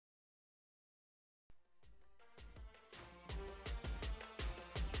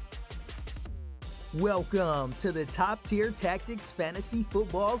Welcome to the Top Tier Tactics Fantasy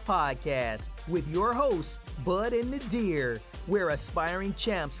Football Podcast with your hosts, Bud and Nadir, where aspiring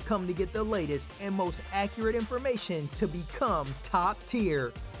champs come to get the latest and most accurate information to become top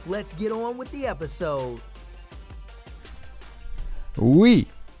tier. Let's get on with the episode. We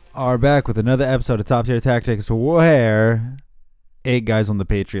are back with another episode of Top Tier Tactics where 8 guys on the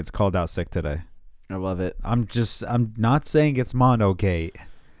Patriots called out sick today. I love it. I'm not saying it's Monogate,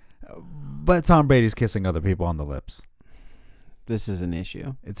 but Tom Brady's kissing other people on the lips. This is an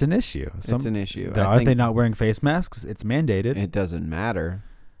issue. It's an issue. It's an issue. Are they not wearing face masks? It's mandated. It doesn't matter.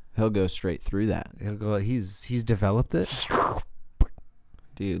 He'll go straight through that. He'll go. He's developed it.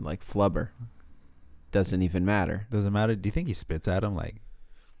 Dude, like flubber. Doesn't even matter. Doesn't matter. Do you think he spits at him? Like,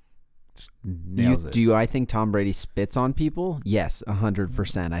 nails it. I think Tom Brady spits on people? Yes,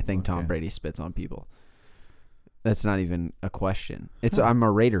 100%. I think Tom Brady spits on people. That's not even a question. I'm a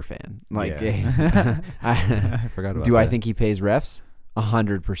Raider fan. Like, yeah. I forgot about that. Do I think he pays refs?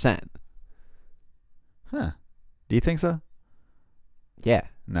 100%. Huh? Do you think so? Yeah.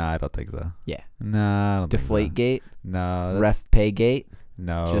 No, I don't think so. Yeah. No, I don't think so. Deflategate? No. Ref pay gate?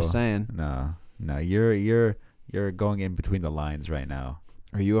 No. Just saying. No. You're going in between the lines right now.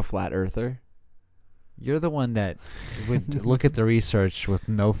 Are you a flat earther? You're the one that would look at the research with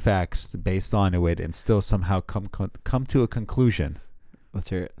no facts based on it and still somehow come to a conclusion.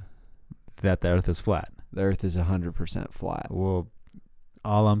 Let's hear it. That the Earth is flat. The Earth is 100% flat. Well,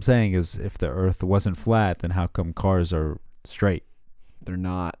 all I'm saying is if the Earth wasn't flat, then how come cars are straight? They're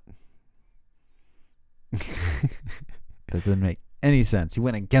not. That doesn't make any sense. You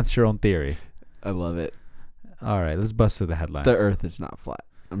went against your own theory. I love it. All right, let's bust through the headlines. The Earth is not flat.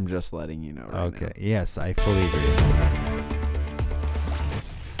 I'm just letting you know right now. Okay, yes, I fully agree.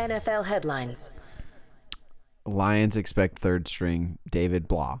 NFL headlines. Lions expect third string David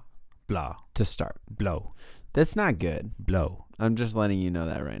Blah to start. Blow. That's not good. Blow. I'm just letting you know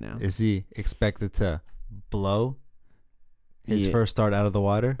that right now. Is he expected to blow his first start out of the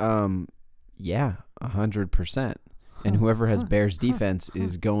water? Yeah, 100%. And whoever has Bears defense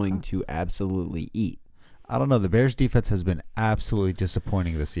is going to absolutely eat. I don't know. The Bears defense has been absolutely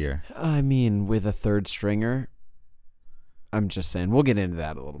disappointing this year. I mean, with a third stringer, I'm just saying. We'll get into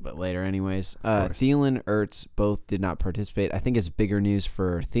that a little bit later anyways. Thielen, Ertz both did not participate. I think it's bigger news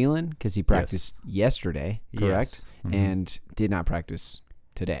for Thielen because he practiced yesterday, correct? Yes. Mm-hmm. And did not practice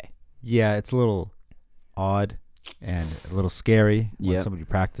today. Yeah, it's a little odd and a little scary when somebody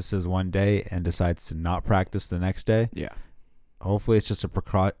practices one day and decides to not practice the next day. Yeah. Hopefully it's just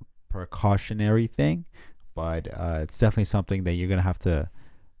a precautionary thing. But it's definitely something that you're going to have to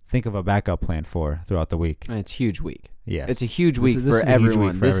think of a backup plan for throughout the week. And it's a huge week. Yes. It's a huge week for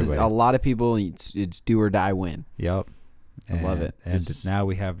everyone. This is a lot of people. It's do or die win. Yep. I love it. And now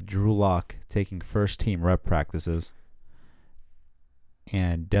we have Drew Lock taking first team rep practices.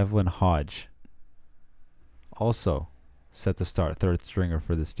 And Devlin Hodge also set to start third stringer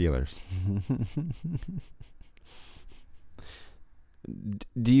for the Steelers.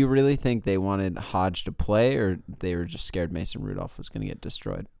 Do you really think they wanted Hodge to play, or they were just scared Mason Rudolph was going to get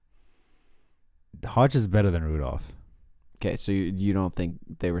destroyed? Hodge is better than Rudolph. Okay, so you don't think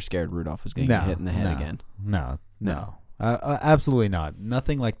they were scared Rudolph was going to get hit in the head again? No. Absolutely not.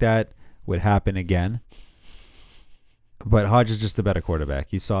 Nothing like that would happen again. But Hodge is just a better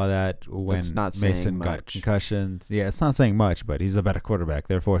quarterback. You saw that when Mason got concussion. Yeah, it's not saying much, but he's a better quarterback.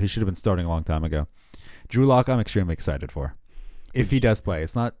 Therefore, he should have been starting a long time ago. Drew Lock, I'm extremely excited for. If he does play.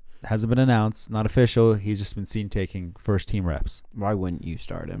 Hasn't been announced, not official. He's just been seen taking first team reps. Why wouldn't you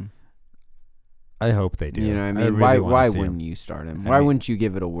start him? I hope they do. You know what I mean? Why wouldn't you start him? Why wouldn't you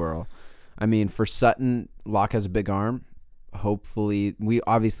give it a whirl? I mean, for Sutton, Locke has a big arm. Hopefully, we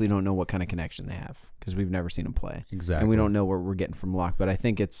obviously don't know what kind of connection they have because we've never seen him play. Exactly. And we don't know what we're getting from Locke, but I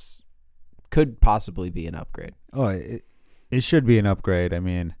think could possibly be an upgrade. Oh, it should be an upgrade. I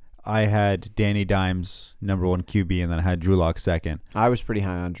mean, I had Danny Dimes number 1 QB, and then I had Drew Lock second. I was pretty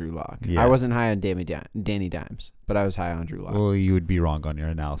high on Drew Lock. Yeah. I wasn't high on Danny Dimes, but I was high on Drew Lock. Well, you would be wrong on your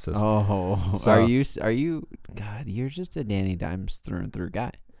analysis. Oh, so, are you? God, you're just a Danny Dimes through and through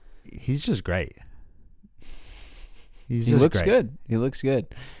guy. He's just great. He looks good. He looks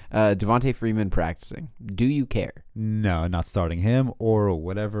good. Devontae Freeman practicing. Do you care? No, not starting him or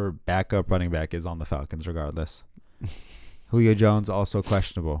whatever backup running back is on the Falcons, regardless. Julio Jones also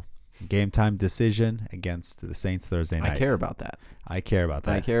questionable. Game time decision against the Saints Thursday night. I care about that. I care about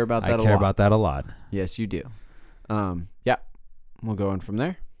that. I care about that a lot. Yes, you do. Yeah. We'll go on from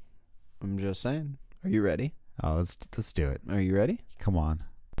there. I'm just saying. Are you ready? Oh, let's do it. Are you ready? Come on.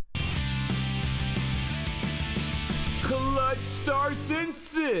 Clutch starts in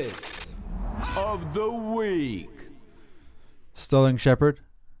 6. of the week. Sterling Shepard.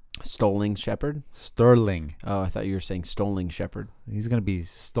 Stoling Shepard? Sterling. Oh, I thought you were saying Stoling Shepard. He's going to be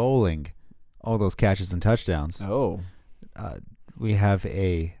stoling all those catches and touchdowns. Oh. We have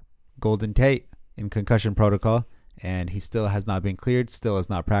a Golden Tate in concussion protocol, and he still has not been cleared, still is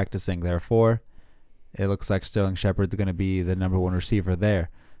not practicing. Therefore, it looks like Sterling Shepard's going to be the number one receiver there.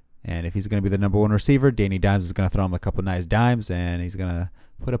 And if he's going to be the number one receiver, Danny Dimes is going to throw him a couple nice dimes, and he's going to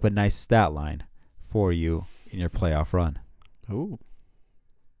put up a nice stat line for you in your playoff run. Ooh.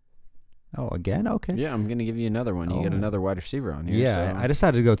 Oh, again? Okay. Yeah, I'm going to give you another one. You get another wide receiver on here. Yeah, so. I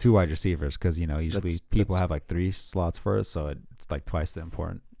decided to go 2 wide receivers because, usually people have like 3 slots for us, so it's like twice the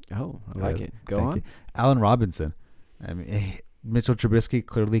important. Oh, I like it. Go Thank on. you. Allen Robinson. I mean, Mitchell Trubisky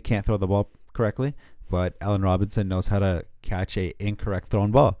clearly can't throw the ball correctly, but Allen Robinson knows how to catch a incorrect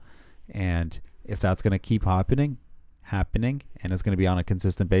thrown ball. And if that's going to keep happening, and it's going to be on a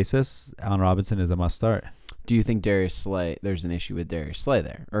consistent basis, Allen Robinson is a must start. Do you think Darius Slay, there's an issue with Darius Slay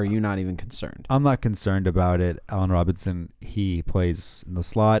there? Or are you not even concerned? I'm not concerned about it. Allen Robinson, he plays in the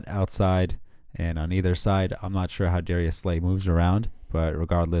slot, outside, and on either side. I'm not sure how Darius Slay moves around, but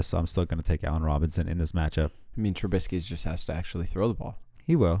regardless, I'm still going to take Allen Robinson in this matchup. I mean, Trubisky just has to actually throw the ball.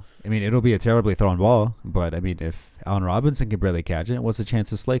 He will. I mean, it'll be a terribly thrown ball, but I mean, if Allen Robinson can barely catch it, what's the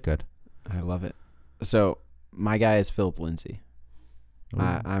chances Slay could? I love it. So, my guy is Philip Lindsay.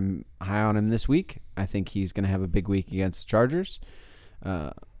 I'm high on him this week. I think he's going to have a big week against the Chargers.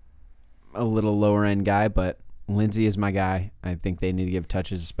 A little lower end guy, but Lindsay is my guy. I think they need to give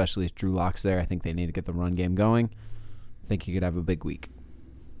touches, especially if Drew Lock's there. I think they need to get the run game going. I think he could have a big week.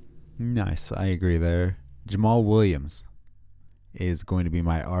 Nice. I agree there. Jamal Williams is going to be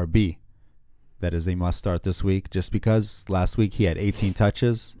my RB. That is a must start this week just because last week he had 18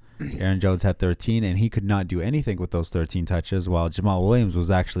 touches. Aaron Jones had 13, and he could not do anything with those 13 touches, while Jamal Williams was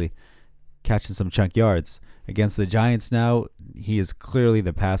actually catching some chunk yards. Against the Giants now, he is clearly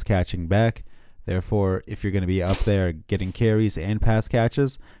the pass-catching back. Therefore, if you're going to be up there getting carries and pass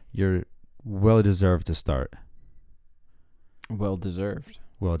catches, you're well-deserved to start. Well-deserved.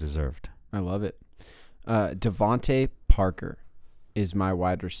 Well-deserved. I love it. Devontae Parker is my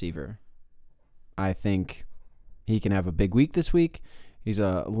wide receiver. I think he can have a big week this week. He's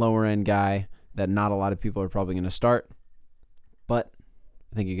a lower-end guy that not a lot of people are probably going to start, but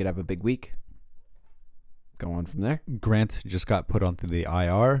I think he could have a big week. Go on from there. Grant just got put onto the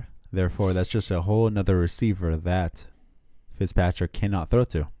IR. Therefore, that's just a whole another receiver that Fitzpatrick cannot throw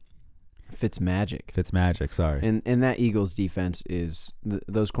to. Fitzmagic, sorry. And that Eagles defense is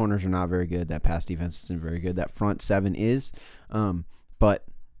those corners are not very good. That pass defense isn't very good. That front seven is, but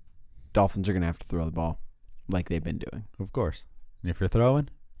Dolphins are going to have to throw the ball like they've been doing. Of course. And if you're throwing,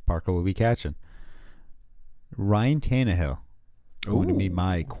 Parker will be catching. Ryan Tannehill going to be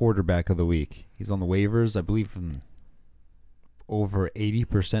my quarterback of the week. He's on the waivers, I believe, from over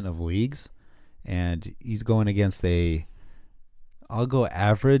 80% of leagues, and he's going against I'll go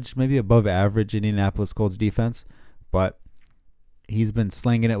average, maybe above average Indianapolis Colts defense, but he's been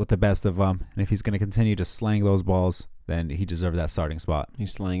slinging it with the best of them, and if he's going to continue to slang those balls, then he deserves that starting spot.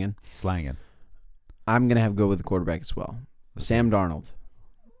 He's slanging. I'm going to have to go with the quarterback as well. Sam Darnold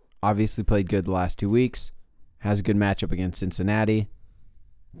obviously played good the last 2 weeks, has a good matchup against Cincinnati,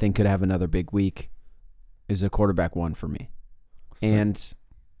 think could have another big week, is a quarterback one for me. And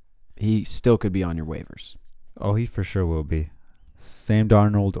he still could be on your waivers. Oh, he for sure will be. Sam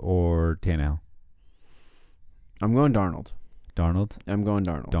Darnold or Tannehill? I'm going Darnold. I'm going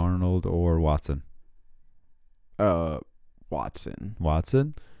Darnold. Darnold or Watson? Watson.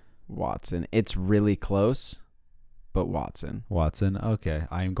 Watson? It's really close, but Watson. Okay.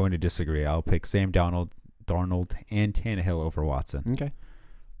 I'm going to disagree. I'll pick Sam Darnold, and Tannehill over Watson. Okay.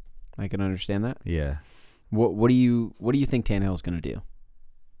 I can understand that. Yeah. What do you think Tannehill's going to do?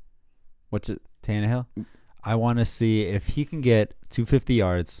 What's it? Tannehill? I want to see if he can get 250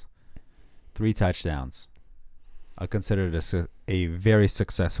 yards, 3 touchdowns. I'll consider this a very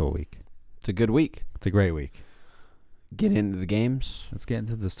successful week. It's a good week. It's a great week. Get into the games. Let's get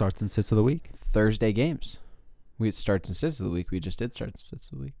into the starts and sits of the week. Thursday games. We had starts and sits of the week. We just did starts and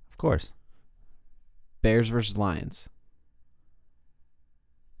sits of the week. Of course. Bears versus Lions.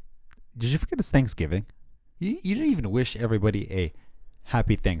 Did you forget it's Thanksgiving? You didn't even wish everybody a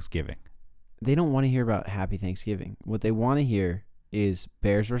happy Thanksgiving. They don't want to hear about happy Thanksgiving. What they want to hear is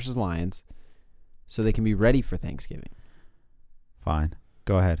Bears versus Lions so they can be ready for Thanksgiving. Fine.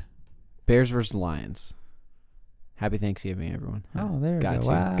 Go ahead. Bears versus Lions. Happy Thanksgiving, everyone. Oh, there we go.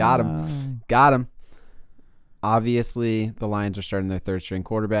 Wow. Got him. Obviously, the Lions are starting their third-string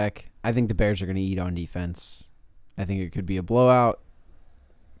quarterback. I think the Bears are going to eat on defense. I think it could be a blowout.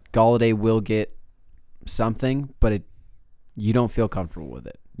 Golladay will get something, but you don't feel comfortable with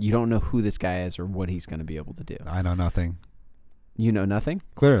it. You don't know who this guy is or what he's going to be able to do. I know nothing. You know nothing?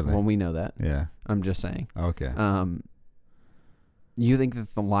 Clearly. Well, we know that. Yeah. I'm just saying. Okay. You think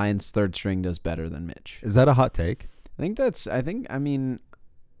that the Lions' third string does better than Mitch? Is that a hot take? I mean,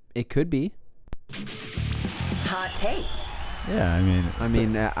 it could be. Hot take.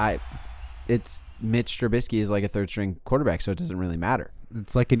 Yeah, It's Mitch Trubisky is like a third string quarterback, so it doesn't really matter.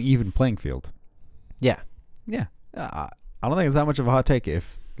 it's like an even playing field. Yeah. Yeah. I don't think it's that much of a hot take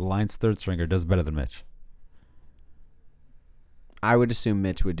if the Lions' third stringer does better than Mitch. I would assume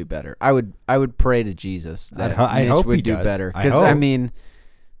Mitch would do better. I would pray to Jesus that I Mitch hope would he do does. better. I Because, hope.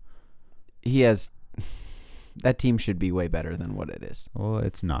 He has... That team should be way better than what it is. Well,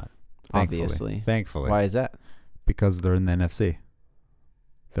 it's not. Obviously. Thankfully. Why is that? Because they're in the NFC.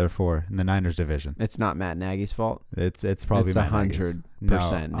 Therefore, in the Niners division. It's not Matt Nagy's fault. It's probably It's Matt Nagy's.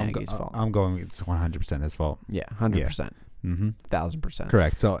 100% No, Nagy's fault. I'm going. It's 100% his fault. Yeah, 100%. Mm-hmm. 1,000%.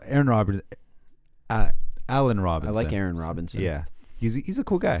 Correct. So Allen Robinson. I like Aaron Robinson. Yeah, he's a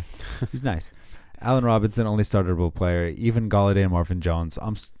cool guy. He's nice. Allen Robinson, only startable player. Even Golladay and Marvin Jones.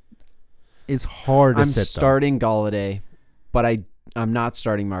 It's hard to I'm sit. starting Golladay, but I'm not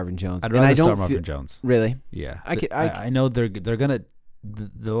starting Marvin Jones. I'd rather start Marvin Jones. Really? Yeah. I know they're gonna.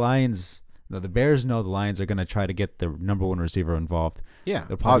 The Lions. The Bears know the Lions are gonna try to get their number one receiver involved. Yeah.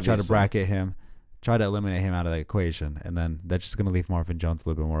 They'll probably try to bracket him, try to eliminate him out of the equation, and then that's just gonna leave Marvin Jones a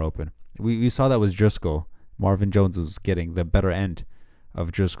little bit more open. We saw that with Driscoll. Marvin Jones was getting the better end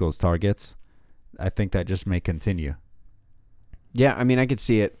of Driscoll's targets. I think that just may continue. Yeah, I could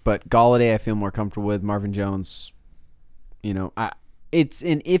see it, but Golladay I feel more comfortable with. Marvin Jones, it's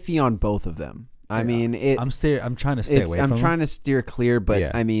an iffy on both of them. I'm trying to stay away from him. I'm trying to steer clear,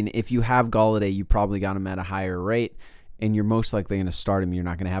 but if you have Golladay, you probably got him at a higher rate, and you're most likely going to start him. You're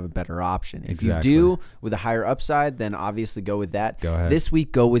not going to have a better option. If you do with a higher upside, then obviously go with that. Go ahead. This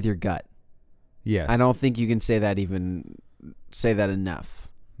week, go with your gut. Yes. I don't think you can say that enough.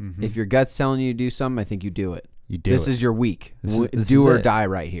 Mm-hmm. If your gut's telling you to do something, I think you do it. This is your week. This do or it. die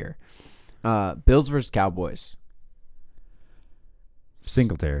right here. Bills versus Cowboys.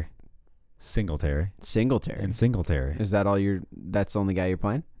 Singletary. And Singletary. Is that all that's the only guy you're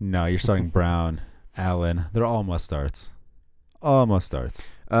playing? No, you're starting Brown, Allen. They're all must starts.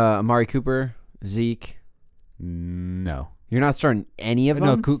 Amari Cooper, Zeke. No. You're not starting any of them?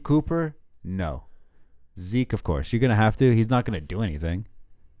 No, Cooper, no. Zeke, of course. You're going to have to. He's not going to do anything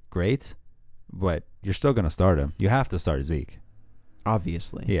great, but you're still going to start him. You have to start Zeke.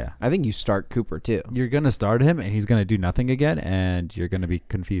 Obviously. Yeah. I think you start Cooper, too. You're going to start him, and he's going to do nothing again, and you're going to be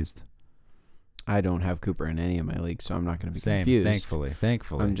confused. I don't have Cooper in any of my leagues, so I'm not going to be Same, confused.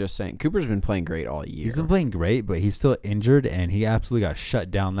 Thankfully. I'm just saying. Cooper's been playing great all year. He's been playing great, but he's still injured, and he absolutely got shut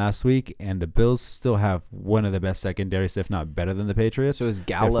down last week, and the Bills still have one of the best secondaries, if not better than the Patriots. So is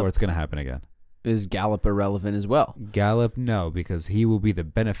Gallup... Therefore, it's going to happen again. Is Gallup irrelevant as well? Gallup, no, because he will be the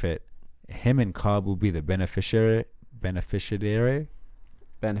benefit. Him and Cobb will be the beneficiary. Ben and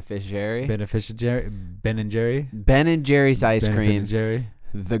Jerry. Ben and Jerry's ice cream. Ben and Jerry.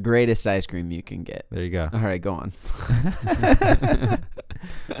 The greatest ice cream you can get. There you go. All right, go on.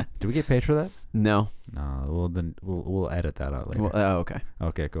 Do we get paid for that? No. No. Well, then we'll edit that out later. Okay.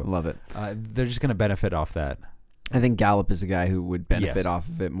 Okay, cool. Love it. They're just gonna benefit off that. I think Gallup is a guy who would benefit off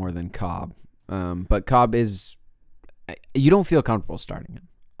of it more than Cobb. But Cobb is. You don't feel comfortable starting him,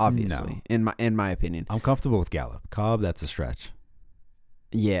 obviously. No. In my opinion, I'm comfortable with Gallup. Cobb, that's a stretch.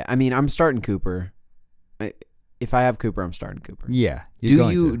 Yeah, I'm starting Cooper. If I have Cooper, I'm starting Cooper. Yeah.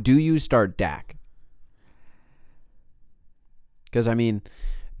 Do you start Dak? Because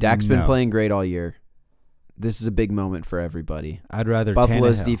Dak's been playing great all year. This is a big moment for everybody. I'd rather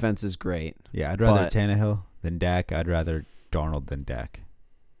Buffalo's Tannehill. Defense is great. Yeah, I'd rather Tannehill than Dak. I'd rather Darnold than Dak.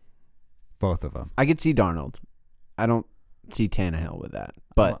 Both of them. I could see Darnold. I don't see Tannehill with that,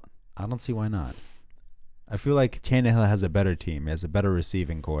 but I don't see why not. I feel like Tannehill has a better team, has a better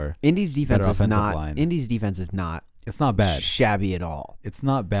receiving core. Indy's defense is not. Line. Indy's defense is not. It's not bad. Shabby at all. It's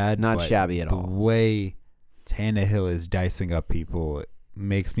not bad. Not shabby at all. The way Tannehill is dicing up people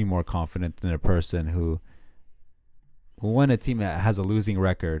makes me more confident than a person who, when a team that has a losing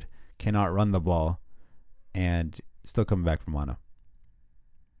record, cannot run the ball, and still coming back from mono.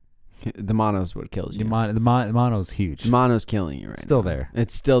 The mono's what kills you. The mono's huge. The mono's killing you right now. Still there.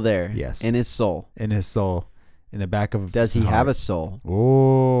 It's still there. Yes. In his soul. In the back of Does he have a soul?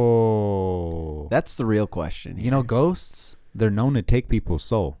 Oh. That's the real question here. Ghosts, they're known to take people's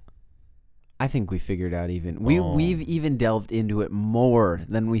soul. I think we figured out we've even delved into it more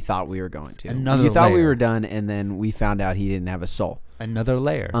than we thought we were going to. Another we thought we layer. were done, and then we found out he didn't have a soul. Another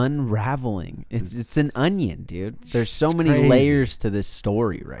layer. Unraveling. It's an onion, dude. There's so many crazy. layers to this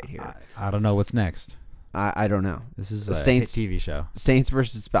story right here. I don't know what's next. I don't know. This is The a Saints- hit TV show. Saints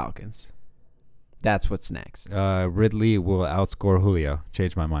versus Falcons. That's what's next. Ridley will outscore Julio.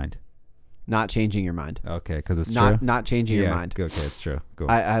 Change my mind. Not changing your mind. Okay, because it's true. Not changing your mind. Okay, it's true. Cool.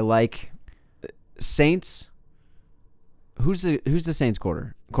 I like Saints. Who's the Saints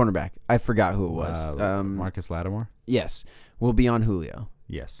cornerback? I forgot who it was. Marcus Lattimore. Yes, will be on Julio,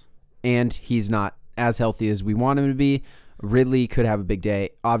 Yes. and he's not as healthy as we want him to be. Ridley could have a big day.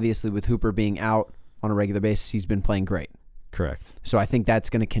 Obviously, with Hooper being out on a regular basis, he's been playing great. Correct. So I think that's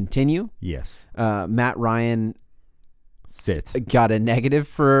going to continue. Yes. Matt Ryan Sit. got a negative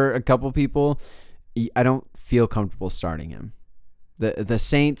for a couple people. I don't feel comfortable starting him. The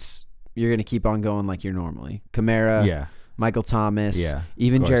Saints, you're going to keep on going like you're normally. Kamara, Yeah. Michael Thomas, Yeah,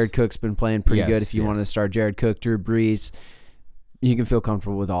 even of course. Jared Cook's been playing pretty Yes, good. If you wanted to yes. start Jared Cook, Drew Brees, you can feel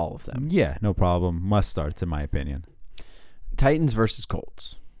comfortable with all of them. Yeah, no problem. Must starts in my opinion. Titans versus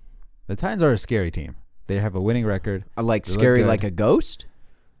Colts. The Titans are a scary team. They have a winning record. I like They look scary good. like a ghost,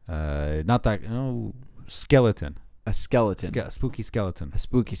 Not that. No, skeleton. a skeleton, Spooky skeleton. a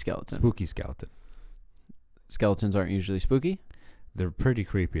spooky skeleton. Spooky skeleton. Skeletons aren't usually spooky. They're pretty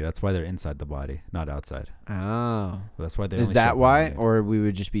creepy. That's why they're inside the body, not outside. Oh, That's why they. is that why, or we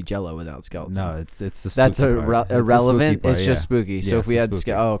would just be Jello without skeletons? No, it's the. that's spooky part. It's the irrelevant. spooky part, It's just yeah. spooky. So Yeah, if we it's had,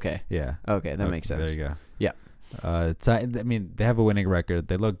 spooky. okay, Yeah. okay, that makes sense. There you go. Yeah. I mean, they have a winning record.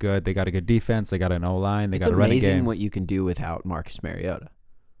 They look good. They got a good defense. They got an O-line. They It's got a running amazing game. what you can do without Marcus Mariota.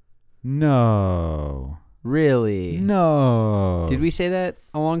 No. Really? No. Did we say that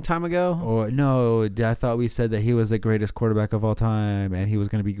a long time ago? Or no, I thought we said that he was the greatest quarterback of all time and he was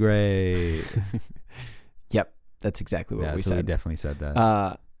going to be great. Yep, that's exactly what Yeah, we so we said. definitely said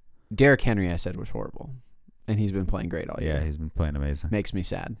that. Derrick Henry, I said, was horrible, and he's been playing great all year. Yeah, he's been playing amazing. Makes me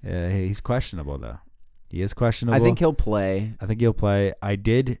sad. Yeah, he's questionable though. He is questionable. I think he'll play. I think he'll play. I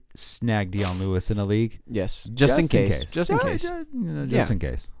did snag Deion Lewis in a league. Yes, just in case. Just in case. Just in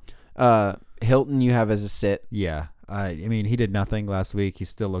case. Hilton, you have as a sit. Yeah. I mean, he did nothing last week. He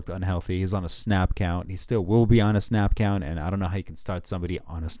still looked unhealthy. He's on a snap count. He still will be on a snap count, and I don't know how you can start somebody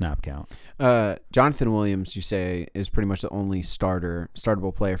on a snap count. Jonathan Williams, you say, is pretty much the only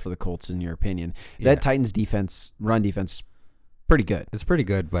startable player for the Colts in your opinion. Yeah. That Titans defense, run defense, pretty good. It's pretty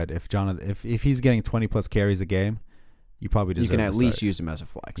good, but if he's getting 20 plus carries a game, you probably deserve You can at to least start. use him as a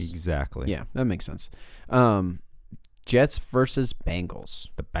flex. Exactly. Yeah, that makes sense. Jets versus Bengals.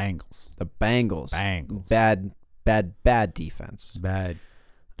 The Bengals. The Bengals. Bengals. Bad defense. Bad.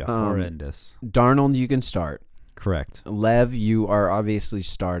 Horrendous. Darnold, you can start. Correct. Lev, you are obviously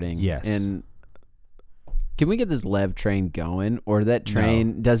starting. Yes. And can we get this Lev train going, or that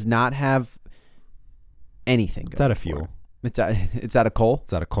train does not have anything going? It's out of for fuel. it? It's out of coal.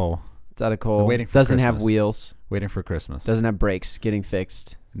 It's out of coal. It's out of coal. They're waiting for doesn't have Christmas. wheels. Waiting for Christmas. Doesn't have brakes. Getting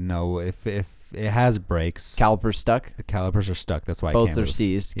fixed. No, if it has brakes, Calipers stuck. the calipers are stuck. That's why it Both can't are move.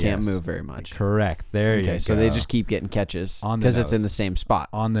 seized. Can't Yes. move very much. Correct. There you go. Okay, so they just keep getting catches On the because it's in nose. the same spot.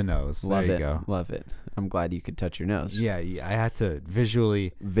 on the nose. Love there it. you go. Love it. I'm glad you could touch your nose. Yeah, I had to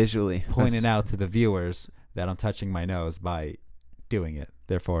visually Visually. point it out to the viewers that I'm touching my nose by doing it.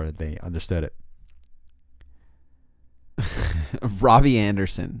 Therefore, they understood it. Robbie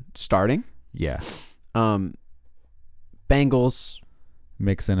Anderson starting. Yeah. Bengals.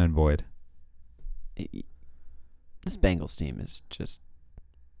 Mixon and Boyd. This Bengals team has just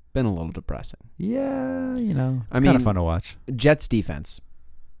been a little depressing. Yeah, it's I kind mean- of fun to watch. Jets defense.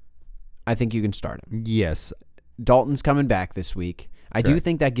 I think you can start him. Yes, Dalton's coming back this week. I do Correct.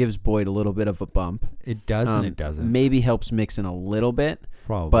 think that gives Boyd a little bit of a bump. it does and it doesn't. Maybe helps Mixon a little bit,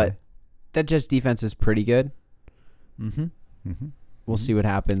 Probably. but that Jets defense is pretty good. Mm-hmm. We'll see what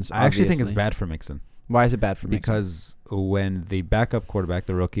happens. I actually think it's obviously. bad for Mixon. Why is it bad for Mixon? Because when the backup quarterback,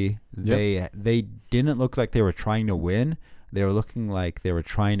 the rookie, they didn't look like they were trying to win. They were looking like they were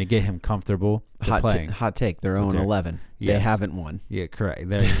trying to get him comfortable to playing. hot take. They're Hot 0-11. They Yes. haven't won. Yeah, correct.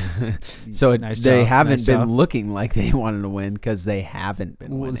 There. So Nice they job, haven't nice been job. looking like they wanted to win because they haven't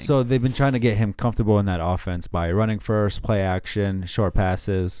been winning. So they've been trying to get him comfortable in that offense by running first, play action, short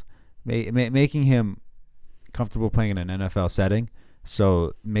passes, making him comfortable playing in an NFL setting.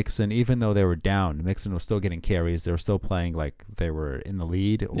 So Mixon, even though they were down, Mixon was still getting carries. They were still playing like they were in the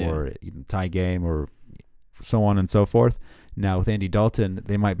lead or tie game or so on and so forth. Now with Andy Dalton,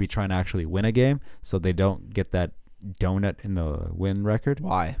 they might be trying to actually win a game, so they don't get that donut in the win record.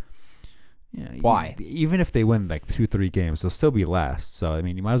 Why? You know, Why? Even if they win like 2-3 games, they'll still be last. So I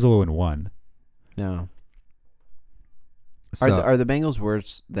mean, you might as well win one. No. So, Are the Bengals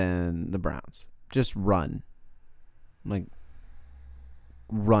worse than the Browns? Just run. Like,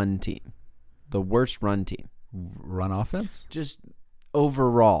 run team. The worst run team. run offense? Just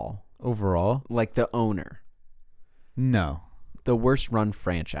overall. Overall? Like the owner. No. The worst run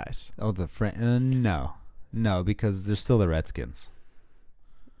franchise. Oh, no. No, because they're still the Redskins.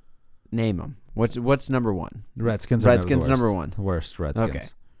 Name them. What's number one? The Redskins number one. Worst Redskins. Okay.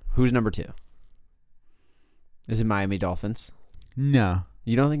 Who's number two? Is it Miami Dolphins? No.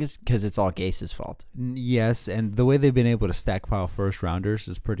 You don't think it's because it's all Gase's fault? Yes, and the way they've been able to stackpile first rounders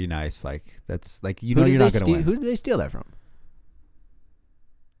is pretty nice. Like that's like you're not going to win. Who did they steal that from?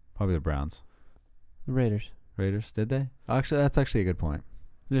 Probably the Browns. The Raiders. Raiders, did they? Actually, that's actually a good point.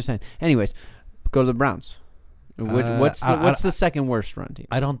 I'm just saying. Anyways, go to the Browns. What's the second worst run team?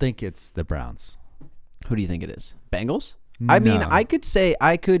 I don't think it's the Browns. Who do you think it is? Bengals? No. I mean,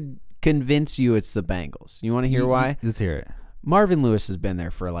 I could convince you it's the Bengals. You want to hear why? Let's hear it. Marvin Lewis has been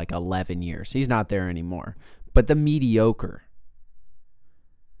there for like 11 years. He's not there anymore. But the mediocre.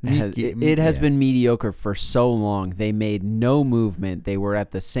 It has been mediocre for so long. They made no movement. They were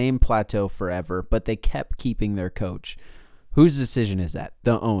at the same plateau forever, but they kept keeping their coach. Whose decision is that?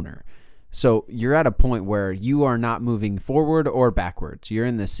 The owner. So you're at a point where you are not moving forward or backwards. You're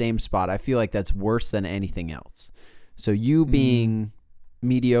in the same spot. I feel like that's worse than anything else. So you being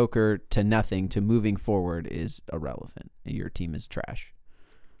mediocre to nothing to moving forward is irrelevant. Your team is trash.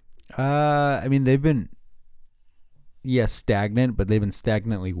 I mean, they've been stagnant, but they've been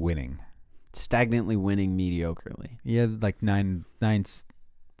stagnantly winning. Stagnantly winning mediocrely. Yeah, like 9 and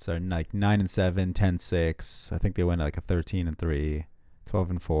 7, 10-6. I think they went like a 13-3,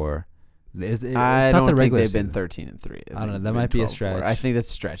 12-4. I don't think they've been 13-3. I don't know. That might be a stretch. I think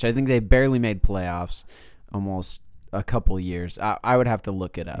that's a stretch. I think they barely made playoffs almost a couple years. I would have to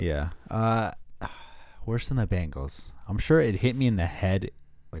look it up. Yeah. Worse than the Bengals. I'm sure it hit me in the head.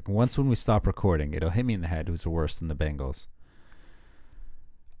 Like once when we stop recording, it'll hit me in the head who's worse than the Bengals.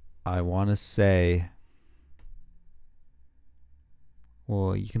 I want to say,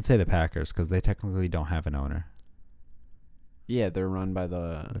 well, you can say the Packers because they technically don't have an owner. Yeah, they're run by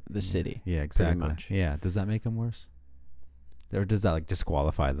the city. Yeah, exactly. Pretty much. Yeah, does that make them worse? Or does that like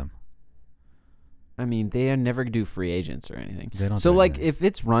disqualify them? I mean, they never do free agents or anything. They don't. So, like, if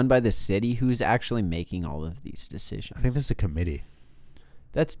it's run by the city, who's actually making all of these decisions? I think there's a committee.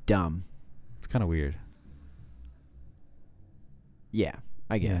 That's dumb. It's kind of weird. Yeah,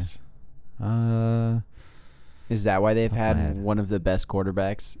 I guess. Yeah. Is that why they've had one of the best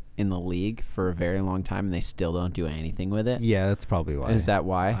quarterbacks in the league for a very long time and they still don't do anything with it? Yeah, that's probably why. Is that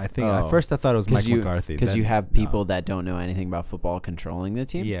why? I think at first I thought it was Mike McCarthy. Because you have people that don't know anything about football controlling the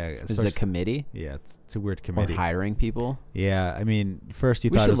team? Yeah. Is it a committee? Yeah, it's a weird committee. Or hiring people? Yeah, I mean, first you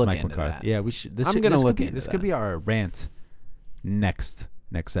thought it was Mike McCarthy. That. Yeah, we should. This could be our rant next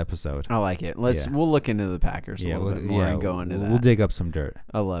episode. I like it. We'll look into the Packers a little bit more and go into that. We'll dig up some dirt.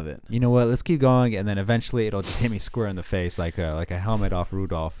 I love it. You know what? Let's keep going, and then eventually it'll just hit me square in the face like a helmet off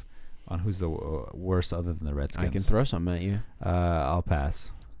Rudolph on who's the worst other than the Redskins. I can throw something at you. I'll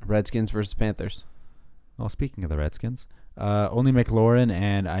pass. Redskins versus Panthers. Well, speaking of the Redskins, only McLaurin,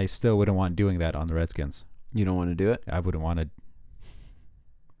 and I still wouldn't want doing that on the Redskins. You don't want to do it? I wouldn't want to.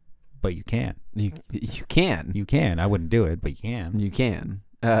 But you can. You can. You can. I wouldn't do it, but you can. You can.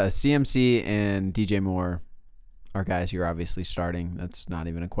 CMC and DJ Moore are guys you're obviously starting. That's not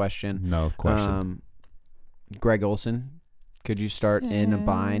even a question. No question. Greg Olsen, could you start in a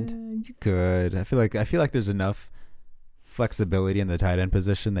bind? You could. I feel like there's enough flexibility in the tight end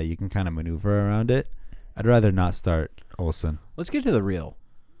position that you can kind of maneuver around it. I'd rather not start Olsen. Let's get to the real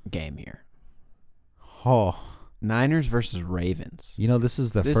game here. Oh. Niners versus Ravens. You know, this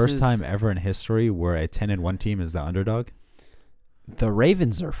is the first time ever in history where a 10-1 team is the underdog. The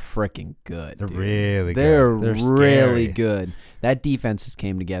Ravens are freaking good. They're really good. They're really good. That defense has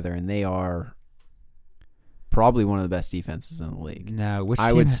came together, and they are probably one of the best defenses in the league. Now,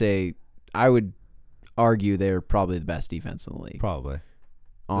 I would argue they're probably the best defense in the league. Probably.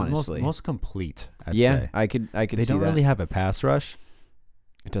 Honestly. Most complete, I'd say. I could see that. They don't really have a pass rush.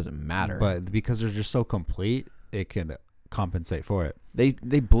 It doesn't matter. But because they're just so complete, it can compensate for it. They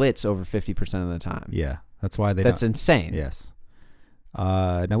blitz over 50% of the time. Yeah, that's why That's insane. Yes.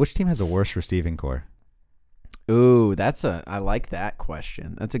 Now, which team has a worse receiving core? Ooh, I like that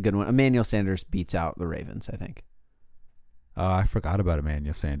question. That's a good one. Emmanuel Sanders beats out the Ravens, I think. Oh, I forgot about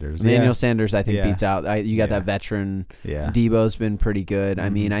Emmanuel Sanders. Emmanuel Sanders, I think, beats out. You got that veteran. Yeah. Debo's been pretty good. Mm-hmm. I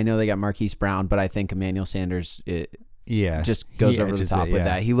mean, I know they got Marquise Brown, but I think Emmanuel Sanders just goes over the top with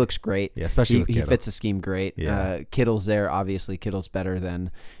that. He looks great. Yeah, especially with Kittle. He fits the scheme great. Yeah. Kittle's there. Obviously, Kittle's better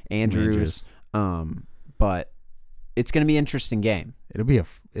than Andrews. But it's going to be an interesting game. It'll be a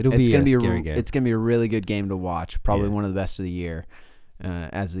scary game. It's going to be a really good game to watch. Probably one of the best of the year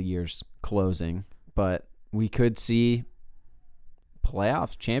as the year's closing. But we could see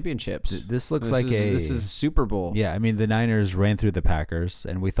playoffs, championships. This is a Super Bowl. Yeah, I mean, the Niners ran through the Packers,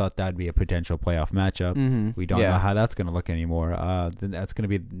 and we thought that'd be a potential playoff matchup. Mm-hmm. We don't know how that's going to look anymore. That's going to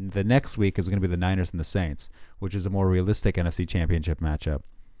be the next week is going to be the Niners and the Saints, which is a more realistic NFC Championship matchup.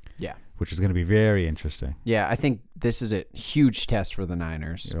 Yeah, which is going to be very interesting. Yeah, I think this is a huge test for the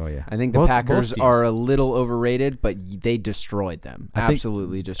Niners. Oh yeah, I think the Packers are a little overrated, but they destroyed them.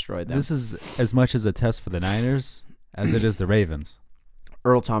 Absolutely destroyed them. This is as much as a test for the Niners as it is the Ravens.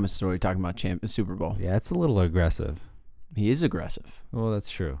 Earl Thomas is already talking about Super Bowl. Yeah, it's a little aggressive. He is aggressive. Well,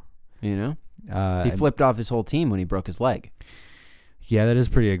 that's true. You know, he flipped off his whole team when he broke his leg. Yeah, that is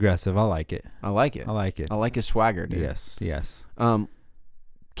pretty aggressive. I like it. I like his swagger, dude. Yes.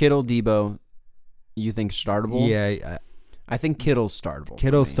 Kittle, Debo, you think startable? Yeah. I think Kittle's startable.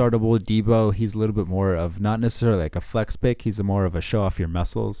 Kittle's startable. Debo, he's a little bit more of not necessarily like a flex pick. He's more of a show off your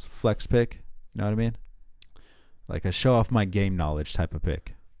muscles flex pick. You know what I mean? Like a show off my game knowledge type of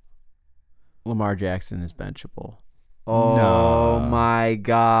pick. Lamar Jackson is benchable. Oh my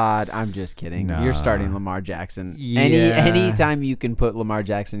God. I'm just kidding. No. You're starting Lamar Jackson. Yeah. Anytime you can put Lamar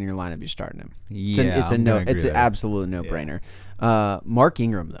Jackson in your lineup, you're starting him. It's an absolute no-brainer. Mark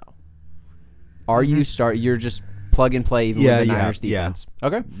Ingram though. You're just plug and play even with the Niners defense. Yeah.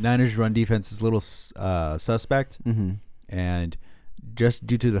 Okay. Niners run defense is a little suspect. Mm-hmm. And just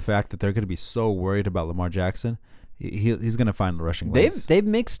due to the fact that they're going to be so worried about Lamar Jackson, he's going to find the rushing lanes. They've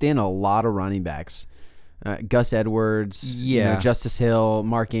mixed in a lot of running backs. Gus Edwards, Justice Hill,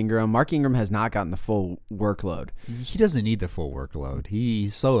 Mark Ingram. Mark Ingram has not gotten the full workload. He doesn't need the full workload.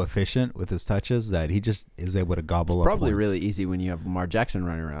 He's so efficient with his touches that he just is able to gobble up points. Probably really easy when you have Lamar Jackson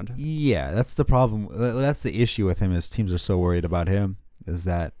running around. Yeah, that's the problem. That's the issue with him is teams are so worried about him is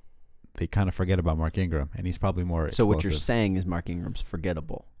that they kind of forget about Mark Ingram, and he's probably more explosive. So what you're saying is Mark Ingram's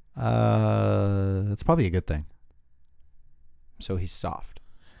forgettable. That's probably a good thing. So he's soft.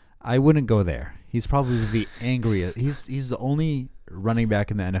 I wouldn't go there. He's probably the angriest. He's the only running back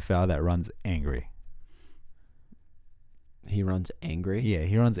in the NFL that runs angry. He runs angry? Yeah,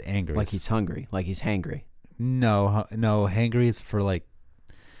 he runs angry. Like he's hungry. Like he's hangry. No, hangry is for like.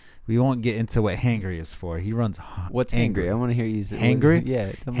 We won't get into what hangry is for. He runs. What's hangry? I want to hear you say. Hangry?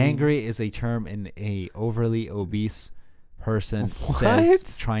 Yeah. Hangry is a term in a overly obese person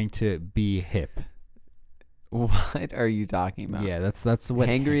says trying to be hip. What are you talking about? Yeah, that's what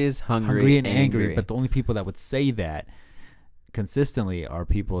hangry is. Hungry and angry. But the only people that would say that consistently are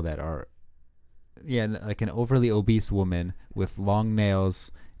people that are, like an overly obese woman with long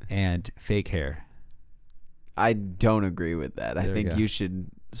nails and fake hair. I don't agree with that. I think you should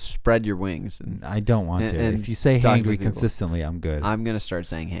spread your wings. And I don't want to. If you say hangry consistently, I'm good. I'm going to start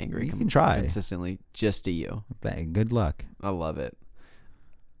saying hangry. You can try. Consistently, just to you. Good luck. I love it.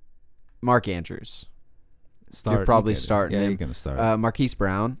 Mark Andrews. You're probably starting him. You're going to start. Marquise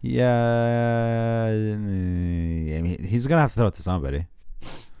Brown. Yeah. I mean, he's going to have to throw it to somebody.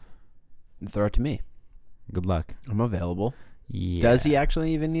 Throw it to me. Good luck. I'm available. Yeah. Does he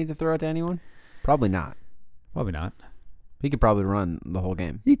actually even need to throw it to anyone? Probably not. Probably not. He could probably run the whole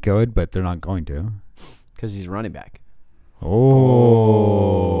game. He could, but they're not going to. Because he's running back. Oh.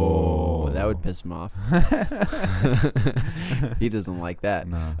 That would piss him off. He doesn't like that.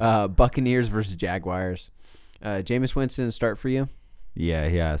 No. Buccaneers versus Jaguars. Jameis Winston, start for you? Yeah,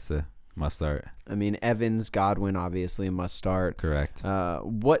 he has to. Must start. I mean, Evans, Godwin, obviously must start. Correct.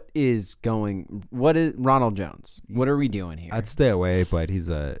 What is Ronald Jones? What are we doing here? I'd stay away, but he's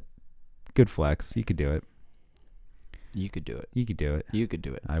a good flex. You could do it. You could do it. You could do it. You could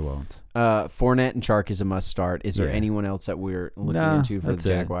do it. I won't. Fournette and Chark is a must start. Is there anyone else that we're looking into for the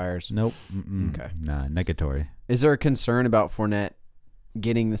Jaguars? Nope. Okay. Nah, negatory. Is there a concern about Fournette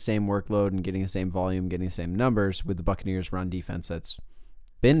getting the same workload and getting the same volume, getting the same numbers with the Buccaneers run defense that's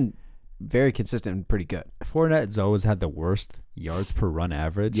been very consistent and pretty good? Fournette's always had the worst yards per run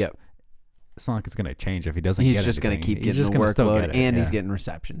average. Yep. It's not like it's going to change if he doesn't He's get just going to keep getting the workload and he's getting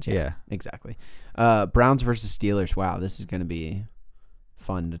receptions. Yeah, exactly. Browns versus Steelers. Wow, this is going to be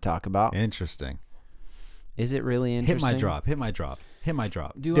fun to talk about. Interesting. Is it really interesting? Hit my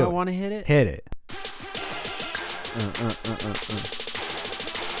drop. Do I want to hit it? Hit it.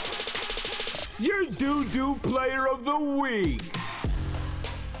 Your doo-doo player of the week.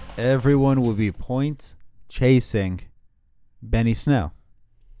 Everyone will be point chasing Benny Snell.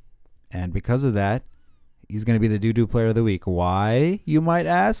 And because of that, he's going to be the doo-doo player of the week. Why, you might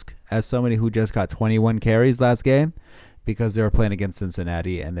ask? As somebody who just got 21 carries last game, because they were playing against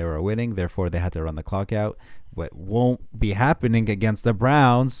Cincinnati and they were winning. Therefore, they had to run the clock out. What won't be happening against the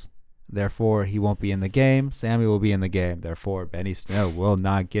Browns. Therefore, he won't be in the game. Sammy will be in the game. Therefore, Benny Snell will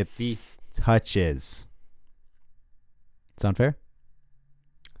not get the touches. Sound fair?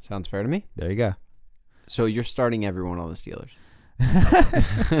 Sounds fair to me. There you go. So you're starting everyone on the Steelers.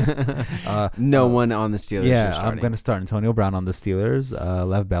 No one on the Steelers. Yeah, I'm going to start Antonio Brown on the Steelers,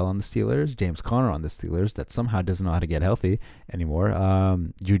 Lev Bell on the Steelers, James Conner on the Steelers that somehow doesn't know how to get healthy anymore.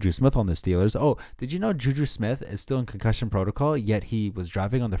 Juju Smith on the Steelers. Oh, did you know Juju Smith is still in concussion protocol, yet he was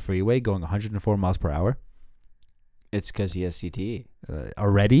driving on the freeway going 104 miles per hour? It's because he has CTE.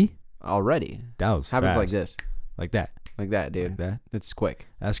 Already? That was happens fast. like this. Like that. Like that, dude. Like that? It's quick.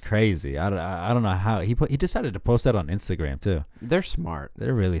 That's crazy. I don't know how he decided to post that on Instagram too. They're smart.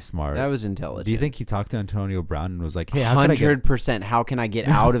 They're really smart. That was intelligent. Do you think he talked to Antonio Brown and was like, "Hey, 100%? How can I get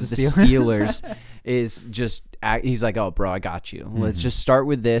out of the Steelers?" Is just he's like, "Oh, bro, I got you. Let's just start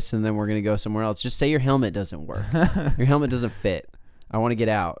with this, and then we're gonna go somewhere else. Just say your helmet doesn't work. Your helmet doesn't fit. I want to get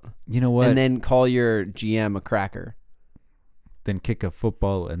out. You know what? And then call your GM a cracker. Then kick a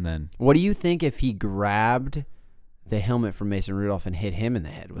football, and then what do you think if he grabbed the helmet from Mason Rudolph and hit him in the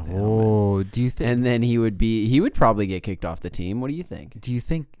head with the helmet? Oh, do you think? And then he would probably get kicked off the team. What do you think? Do you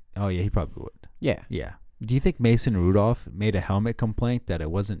think? Oh yeah, he probably would. Yeah. Yeah. Do you think Mason Rudolph made a helmet complaint that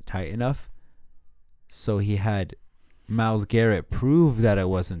it wasn't tight enough? So he had Myles Garrett prove that it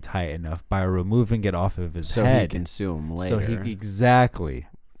wasn't tight enough by removing it off of his head. So he can sue him later. Exactly.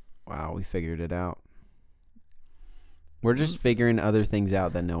 Wow, we figured it out. We're just figuring other things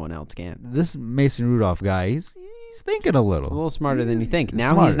out that no one else can. This Mason Rudolph guy, he's thinking a little. He's a little smarter than you think.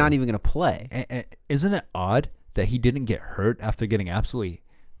 Now he's not even going to play. And isn't it odd that he didn't get hurt after getting absolutely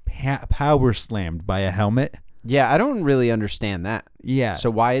power slammed by a helmet? Yeah, I don't really understand that. Yeah. So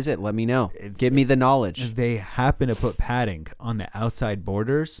why is it? Let me know. Give me the knowledge. They happen to put padding on the outside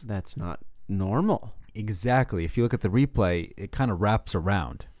borders. That's not normal. Exactly. If you look at the replay, it kind of wraps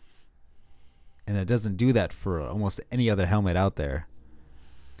around. And it doesn't do that for almost any other helmet out there.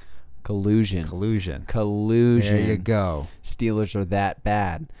 Collusion. There you go. Steelers are that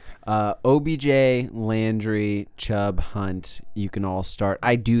bad. OBJ, Landry, Chubb, Hunt, you can all start.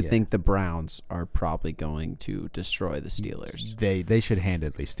 I do think the Browns are probably going to destroy the Steelers. They should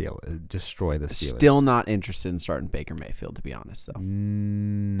handedly destroy the Steelers. Still not interested in starting Baker Mayfield, to be honest, though.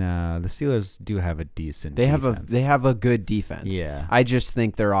 No, the Steelers do have a decent defense. They have a good defense. Yeah. I just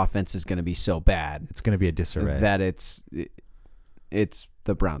think their offense is going to be so bad. It's going to be a disarray. That it's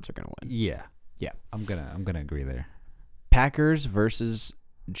the Browns are going to win. Yeah. Yeah. I'm gonna agree there. Packers versus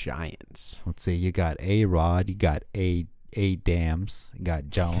Giants. Let's see. You got A-Rod. You got A-Dams. You got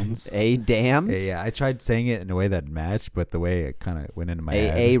Jones. A-Dams? Yeah, I tried saying it in a way that matched, but the way it kind of went into my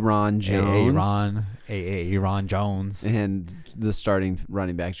head. Aaron Jones. Aaron Jones. And the starting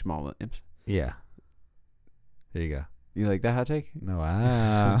running back, Jamal Williams. Yeah. There you go. You like that hot take? No.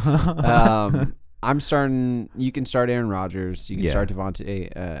 Wow. I'm starting. You can start Aaron Rodgers. You can start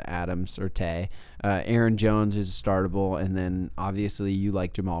Devontae Adams or Tay. Aaron Jones is startable, and then obviously you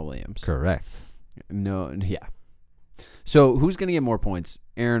like Jamal Williams. Correct. No, yeah. So who's going to get more points,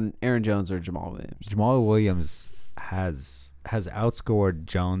 Aaron Jones or Jamal Williams? Jamal Williams has outscored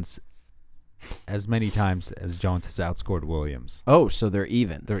Jones as many times as Jones has outscored Williams. Oh, so they're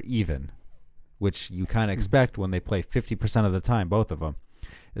even. They're even, which you kind of expect when they play 50% of the time, both of them.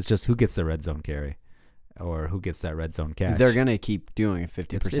 It's just who gets the red zone carry or who gets that red zone catch. They're going to keep doing a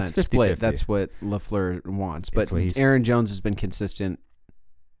 50% split. That's what LaFleur wants. But Aaron Jones has been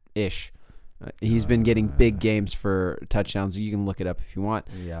consistent-ish. He's been getting big games for touchdowns. You can look it up if you want.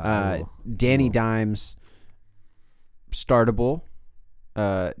 Yeah, Danny Dimes, startable.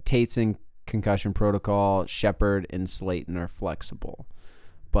 Tate's in concussion protocol. Shepard and Slayton are flexible.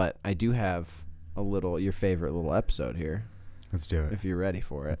 But I do have your favorite little episode here. Let's do it. If you're ready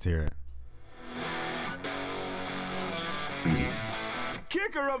for it. Let's hear it.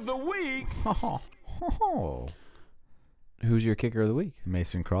 Kicker of the week. Who's your kicker of the week?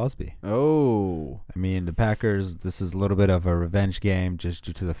 Mason Crosby. Oh. I mean, the Packers, this is a little bit of a revenge game just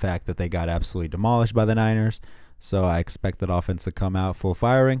due to the fact that they got absolutely demolished by the Niners. So I expect that offense to come out full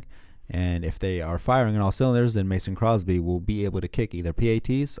firing. And if they are firing on all cylinders, then Mason Crosby will be able to kick either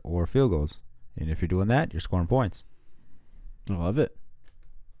PATs or field goals. And if you're doing that, you're scoring points. I love it.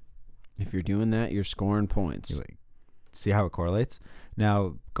 If you're doing that, you're scoring points. See how it correlates?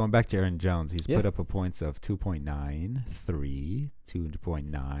 Now, going back to Aaron Jones, he's put up a points of 2.9, 3,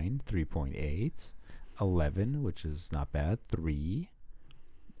 2.9, 3.8, 11, which is not bad, 3.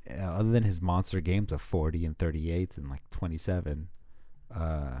 Other than his monster games of 40 and 38 and like 27.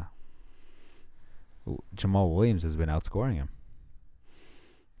 Jamal Williams has been outscoring him.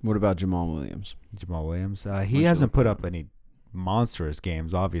 What about Jamal Williams? He hasn't put up any monstrous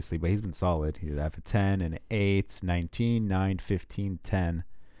games, obviously, but he's been solid. He's had 10 and 8, 19, 9, 15, 10,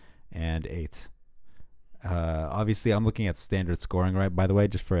 and 8. Obviously, I'm looking at standard scoring, right, by the way,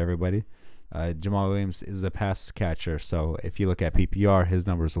 just for everybody. Jamal Williams is a pass catcher, so if you look at PPR, his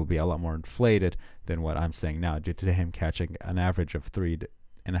numbers will be a lot more inflated than what I'm saying now due to him catching an average of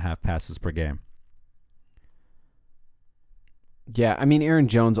 3.5 passes per game. Yeah, I mean, Aaron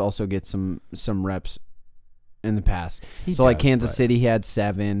Jones also gets some reps in the past. Like Kansas City, he had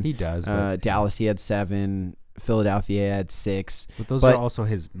 7. He does. Dallas, he had 7. Philadelphia had 6. But those are also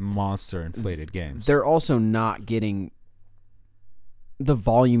his monster inflated games. They're also not getting the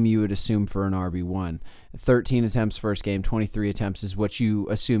volume you would assume for an RB1. 13 attempts first game, 23 attempts is what you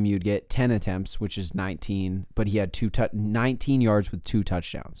assume you'd get. 10 attempts, which is 19, but he had 19 yards with 2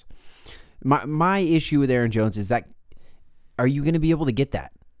 touchdowns. My issue with Aaron Jones is that, are you going to be able to get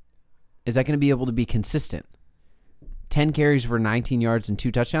that? Is that going to be able to be consistent? 10 carries for 19 yards and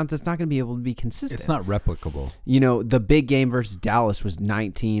 2 touchdowns, that's not going to be able to be consistent. It's not replicable. The big game versus Dallas was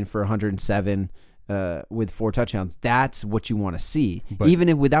 19 for 107 with 4 touchdowns. That's what you want to see. But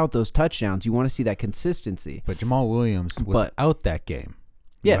even without those touchdowns, you want to see that consistency. But Jamal Williams was out that game.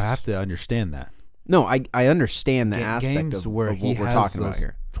 Yes. You have to understand that. No, I understand the aspect games of where what he we're has talking about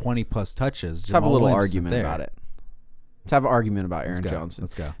here. 20-plus touches. Let's have a little argument about it. Let's have an argument about Aaron Jones.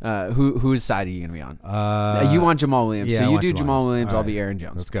 Let's go. Whose side are you going to be on? You want Jamal Williams. Yeah, so you do Jamal Williams, I'll be Aaron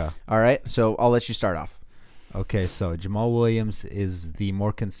Jones. Let's go. All right, so I'll let you start off. Okay, so Jamal Williams is the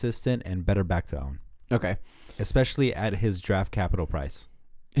more consistent and better back to own. Okay. Especially at his draft capital price.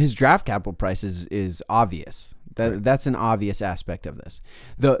 His draft capital price is obvious. That's an obvious aspect of this.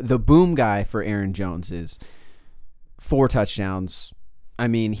 The boom guy for Aaron Jones is 4 touchdowns. I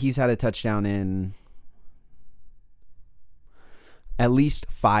mean, he's had a touchdown in at least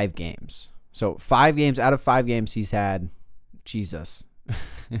 5 games. So 5 games out of 5 games, he's had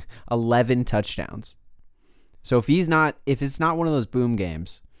 11 touchdowns. So if it's not one of those boom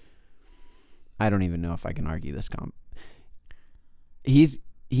games, I don't even know if I can argue this comp. He's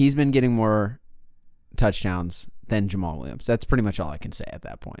been getting more touchdowns than Jamal Williams. That's pretty much all I can say at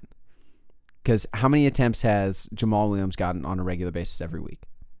that point. Because how many attempts has Jamal Williams gotten on a regular basis every week?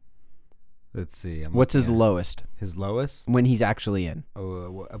 Let's see. What's his lowest? His lowest? When he's actually in.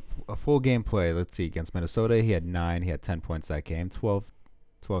 A full game play. Let's see. Against Minnesota, he had 9. He had 10 points that game. 12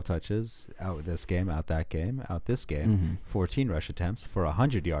 touches. Out this game. Out that game. Out this game. Mm-hmm. 14 rush attempts for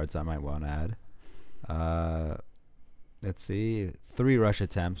 100 yards, I might want to add. Let's see. 3 rush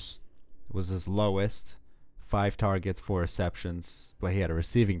attempts was his lowest. 5 targets, 4 receptions. But he had a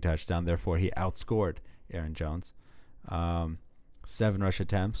receiving touchdown. Therefore, he outscored Aaron Jones. 7 rush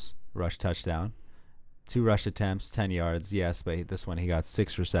attempts. Rush touchdown. 2 rush attempts, 10 yards. Yes, but this one he got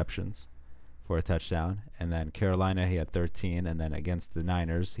 6 receptions for a touchdown. And then Carolina, he had 13. And then against the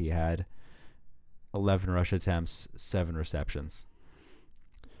Niners, he had 11 rush attempts, 7 receptions.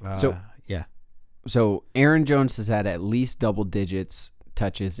 So Aaron Jones has had at least double digits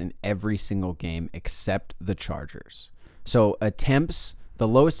touches in every single game except the Chargers. So attempts, the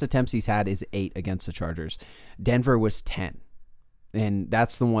lowest attempts he's had is 8 against the Chargers. Denver was 10. And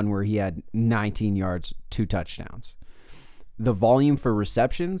that's the one where he had 19 yards, 2 touchdowns. The volume for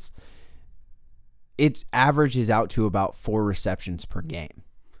receptions, it averages out to about 4 receptions per game.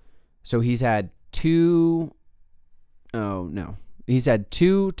 So he's had 2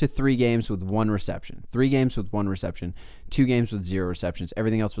 to 3 games with 1 reception. 3 games with 1 reception. 2 games with 0 receptions.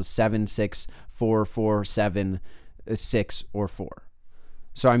 Everything else was 7, 6, 4, 4, 7, 6, or 4.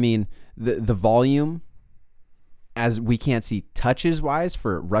 So, I mean, the volume, as we can't see touches wise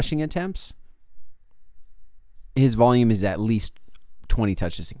for rushing attempts, his volume is at least 20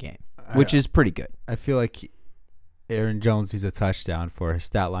 touches a game, which is pretty good. I feel like Aaron Jones needs a touchdown for his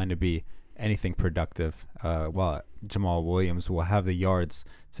stat line to be anything productive, while Jamal Williams will have the yards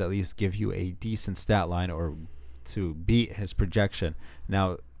to at least give you a decent stat line or to beat his projection.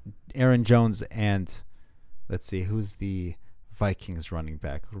 Now, Aaron Jones and, let's see, who's the Vikings running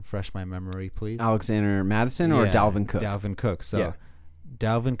back? Refresh my memory, please. Alexander Mattison or Dalvin Cook? Dalvin Cook. So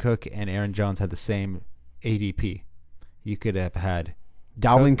Dalvin Cook and Aaron Jones had the same ADP. You could have had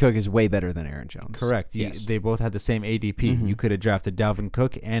Dalvin Cook is way better than Aaron Jones. Correct. Yes. They both had the same ADP. Mm-hmm. You could have drafted Dalvin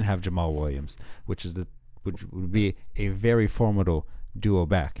Cook and have Jamal Williams, which would be a very formidable duo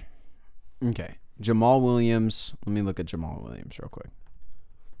back. Okay. Jamal Williams. Let me look at Jamal Williams real quick.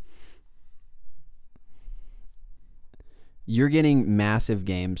 You're getting massive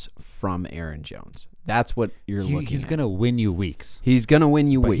games from Aaron Jones. That's what you're looking at. He's going to win you weeks. He's going to win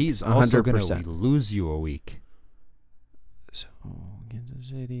you weeks. He's also going to lose you a week. So, Kansas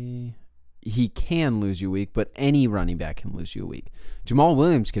City. He can lose you a week, but any running back can lose you a week. Jamal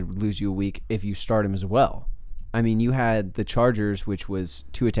Williams could lose you a week if you start him as well. I mean, you had the Chargers, which was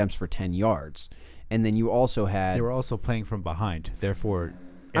 2 attempts for 10 yards. And then you also had... They were also playing from behind. Therefore,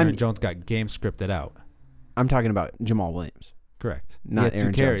 Aaron Jones got game scripted out. I'm talking about Jamal Williams. Correct. Not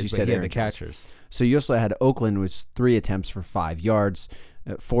Aaron carries, Jones. You said Aaron the Jones. catchers. So you also had Oakland was 3 attempts for 5 yards,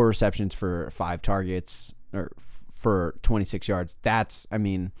 4 receptions for 5 targets, or for 26 yards. That's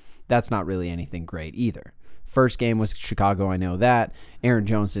not really anything great either. First game was Chicago, I know that. Aaron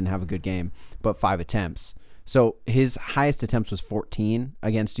Jones didn't have a good game, but 5 attempts. So his highest attempts was 14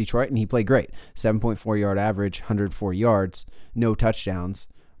 against Detroit, and he played great. 7.4 yard average, 104 yards, no touchdowns.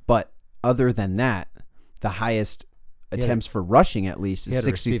 But other than that, the highest attempts for rushing at least is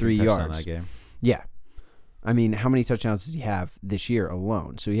 63 yards. That game. Yeah. I mean, how many touchdowns does he have this year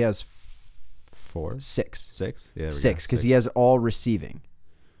alone? So he has 4? 6. 6? Yeah, 6, because he has all receiving.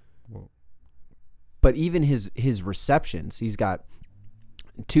 Whoa. But even his receptions, he's got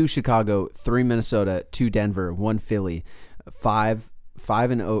 2 Chicago, 3 Minnesota, 2 Denver, 1 Philly, 5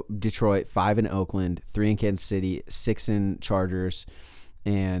 in Detroit, 5 in Oakland, 3 in Kansas City, 6 in Chargers,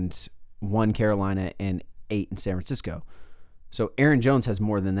 and 1 Carolina, and 8 in San Francisco. So Aaron Jones has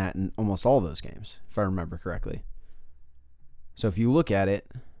more than that in almost all those games, if I remember correctly. So if you look at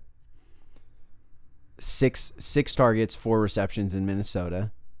it, 6 targets, 4 receptions in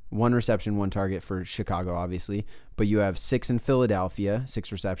Minnesota, 1 reception, 1 target for Chicago, obviously. But you have 6 in Philadelphia,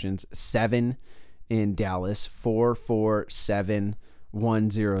 6 receptions, 7 in Dallas, 4, 7, 1,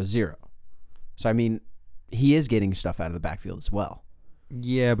 0, 0. So, I mean, he is getting stuff out of the backfield as well.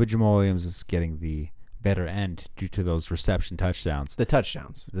 Yeah, but Jamal Williams is getting the better end due to those reception touchdowns. The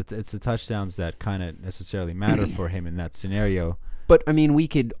touchdowns. It's the touchdowns that kind of necessarily matter for him in that scenario. But, I mean, we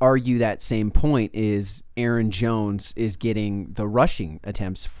could argue that same point is Aaron Jones is getting the rushing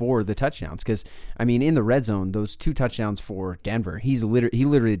attempts for the touchdowns. Because, I mean, in the red zone, those 2 touchdowns for Denver, he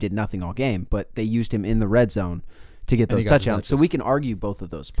literally did nothing all game, but they used him in the red zone to get those touchdowns. So we can argue both of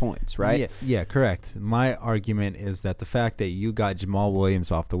those points, right? Yeah, correct. My argument is that the fact that you got Jamal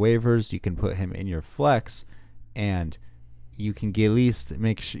Williams off the waivers, you can put him in your flex, and you can at least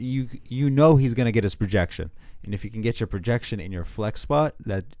make sure you know he's going to get his projection. And if you can get your projection in your flex spot,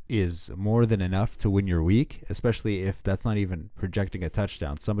 that is more than enough to win your week, especially if that's not even projecting a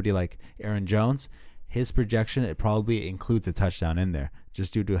touchdown. Somebody like Aaron Jones, his projection, it probably includes a touchdown in there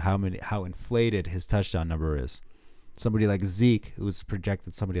just due to how inflated his touchdown number is. Somebody like Zeke, who's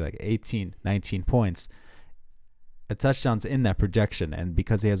projected somebody like 18, 19 points, a touchdown's in that projection. And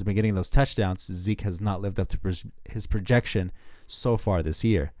because he hasn't been getting those touchdowns, Zeke has not lived up to his projection so far this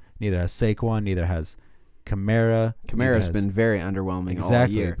year. Neither has Saquon, neither has Kamara. Kamara's been very underwhelming all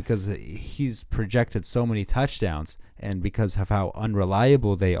year. Because he's projected so many touchdowns, and because of how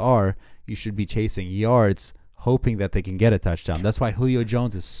unreliable they are, you should be chasing yards, hoping that they can get a touchdown. That's why Julio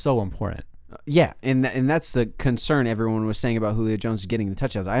Jones is so important. Yeah, and that's the concern everyone was saying about Julio Jones getting the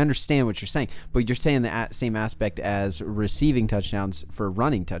touchdowns. I understand what you're saying, but you're saying the same aspect as receiving touchdowns for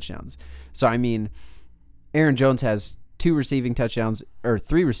running touchdowns. So, I mean, Aaron Jones has 2 receiving touchdowns, or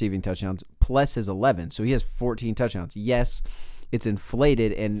 3 receiving touchdowns, plus his 11. So he has 14 touchdowns. Yes, it's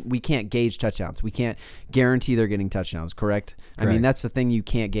inflated, and we can't gauge touchdowns. We can't guarantee they're getting touchdowns, correct? I mean, that's the thing you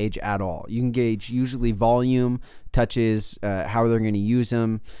can't gauge at all. You can gauge usually volume, touches, how they're going to use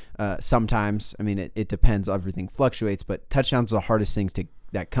them. Sometimes, I mean, it depends. Everything fluctuates, but touchdowns are the hardest things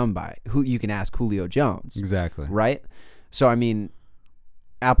that come by. Who you can ask Julio Jones. Exactly. Right? So, I mean,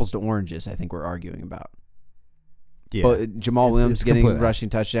 apples to oranges, I think we're arguing about. Yeah. But Jamal Williams it's getting rushing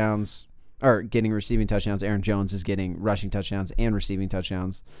touchdowns, or getting receiving touchdowns. Aaron Jones is getting rushing touchdowns and receiving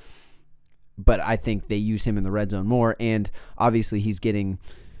touchdowns. But I think they use him in the red zone more, and obviously he's getting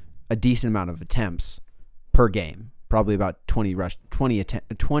a decent amount of attempts per game, probably about 20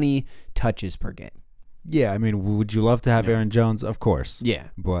 touches per game. Yeah, I mean, would you love to have Aaron Jones? Of course. Yeah.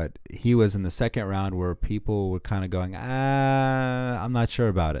 But he was in the second round where people were kind of going, I'm not sure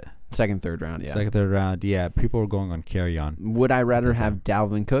about it. Second, third round, yeah. Second, third round, yeah. People were going on carry on. Would I rather have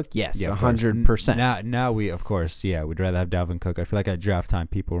Dalvin Cook? Yes, 100%. Now we, of course, yeah, we'd rather have Dalvin Cook. I feel like at draft time,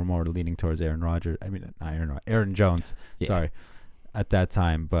 people were more leaning towards Aaron Jones. Yeah. Sorry, at that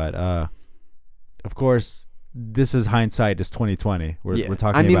time. But of course, this is hindsight. It's 2020. We're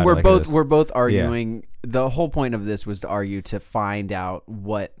talking. I mean, about we're both arguing. Yeah. The whole point of this was to argue to find out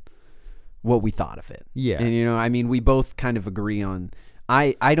what we thought of it. Yeah, and I mean, we both kind of agree on.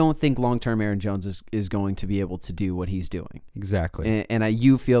 I don't think long-term Aaron Jones is going to be able to do what he's doing. Exactly. And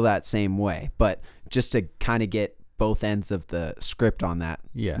you feel that same way. But just to kind of get both ends of the script on that,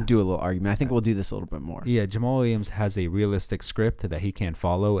 do a little argument. I think we'll do this a little bit more. Yeah, Jamal Williams has a realistic script that he can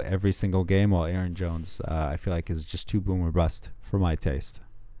follow every single game, while Aaron Jones, I feel like, is just too boom or bust for my taste.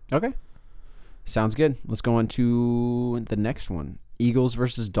 Okay. Sounds good. Let's go on to the next one. Eagles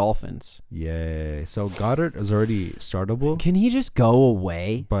versus Dolphins. Yay. So Goddard is already startable. Can he just go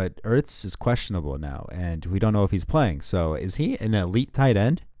away? But Ertz is questionable now, and we don't know if he's playing. So is he an elite tight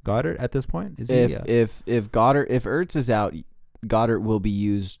end, Goddard, at this point? Is if Ertz is out, Goddard will be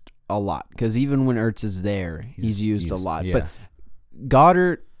used a lot, because even when Ertz is there, he's used a lot. Yeah. But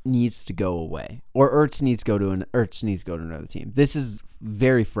Goddard needs to go away, or Ertz needs to go to another team. This is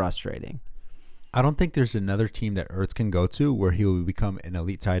very frustrating. I don't think there's another team that Ertz can go to where he will become an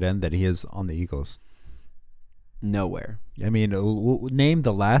elite tight end that he is on the Eagles. Nowhere. I mean, name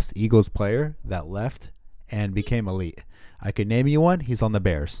the last Eagles player that left and became elite. I could name you one. He's on the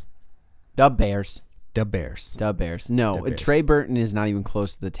Bears. The Bears. The Bears. The Bears. No, the Bears. Trey Burton is not even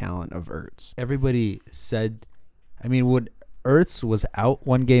close to the talent of Ertz. Everybody said, I mean, when Ertz was out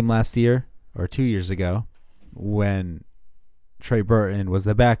one game last year or 2 years ago, when Trey Burton was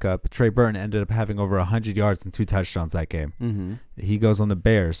the backup, Trey Burton ended up having over 100 yards and 2 touchdowns that game. Mm-hmm. He goes on the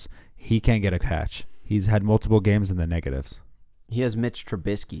Bears. He can't get a catch. He's had multiple games in the negatives. He has Mitch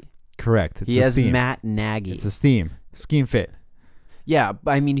Trubisky. Correct. He has Matt Nagy. It's a scheme fit. Yeah,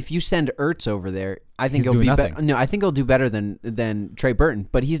 I mean, if you send Ertz over there, I think he'll be nothing. No, I think he'll do better than Trey Burton,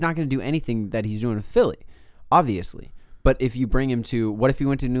 but he's not going to do anything that he's doing with Philly, obviously. But if you bring him to, what if he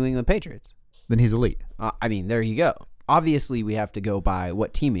went to New England Patriots? Then he's elite. I mean, there you go. Obviously, we have to go by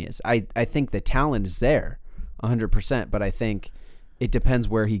what team he is. I think the talent is there 100%, but I think it depends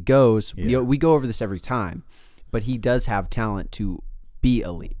where he goes. Yeah. We go over this every time, but he does have talent to be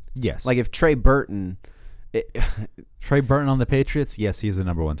elite. Yes. Like if Trey Burton... Trey Burton on the Patriots, yes, he's the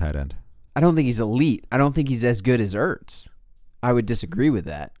number one tight end. I don't think he's elite. I don't think he's as good as Ertz. I would disagree with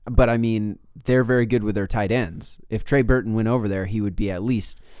that. But, I mean, they're very good with their tight ends. If Trey Burton went over there, he would be at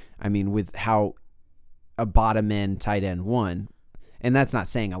least, I mean, with how a bottom-end tight end won. And that's not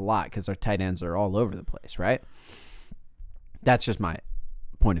saying a lot because our tight ends are all over the place, right? That's just my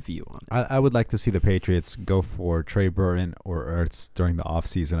point of view on it. I would like to see the Patriots go for Trey Burton or Ertz during the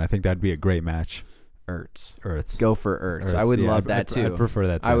offseason. I think that'd be a great match. Ertz. Go for Ertz. I would yeah, love that too. I prefer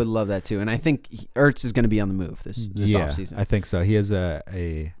that too. I would love that too. And I think Ertz is going to be on the move this offseason. I think so. He has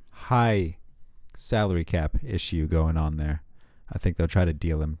a high salary cap issue going on there. I think they'll try to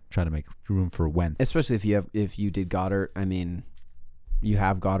deal him, try to make room for Wentz. Especially if you did Goddard. I mean, you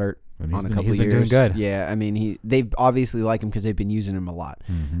have Goddard on a couple of years. He's been doing good. Yeah, I mean, they obviously like him because they've been using him a lot.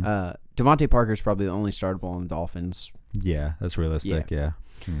 Mm-hmm. Devontae Parker's probably the only startable on the Dolphins. Yeah, that's realistic. Yeah.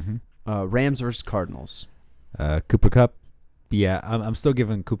 Mm-hmm. Rams versus Cardinals. Cooper Kupp. Yeah, I'm still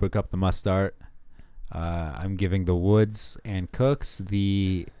giving Cooper Kupp the must start. I'm giving the Woods and Cooks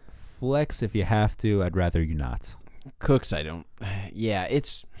the flex if you have to. I'd rather you not. Cooks, I don't. Yeah,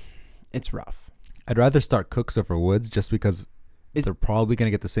 it's rough. I'd rather start Cooks over Woods just because they're probably going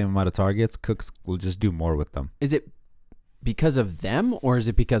to get the same amount of targets. Cooks will just do more with them. Is it because of them or is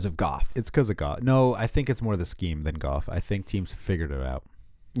it because of Goff? It's because of Goff. No, I think it's more the scheme than Goff. I think teams have figured it out.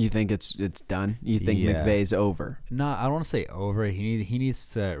 You think it's done? You think McVay's over? No, I don't want to say over. He needs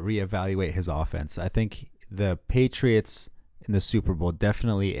to reevaluate his offense. I think the Patriots in the Super Bowl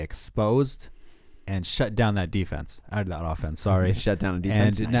definitely exposed and shut down that defense. Out of that offense, sorry. Shut down the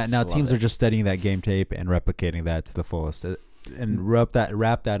defense. And nice. now teams are just studying that game tape and replicating that to the fullest. And wrap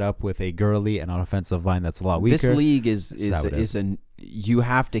that up with a Gurley and an offensive line that's a lot weaker. This league is you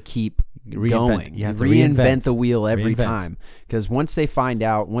have to keep going. You have to reinvent the wheel every time. Because once they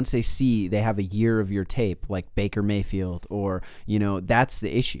see they have a year of your tape, like Baker Mayfield, or that's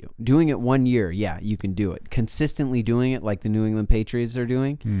the issue. Doing it 1 year, yeah, you can do it. Consistently doing it, like the New England Patriots are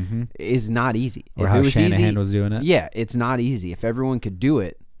doing, is not easy. Or how Shanahan was doing it. Yeah, it's not easy. If everyone could do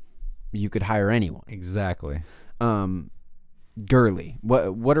it, you could hire anyone. Exactly. Gurley,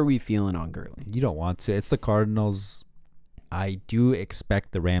 what are we feeling on Gurley? You don't want to. It's the Cardinals. I do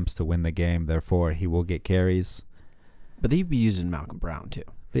expect the Rams to win the game. Therefore, he will get carries. But they'd be using Malcolm Brown too.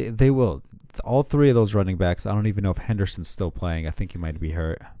 They will. All three of those running backs. I don't even know if Henderson's still playing. I think he might be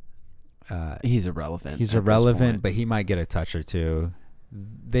hurt. He's irrelevant. He's irrelevant, but he might get a touch or two.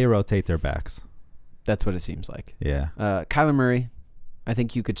 They rotate their backs. That's what it seems like. Yeah. Kyler Murray, I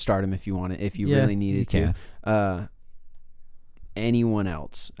think you could start him if you want it, if you really needed to. Anyone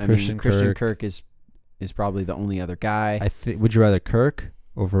else? Christian Kirk is probably the only other guy. Would you rather Kirk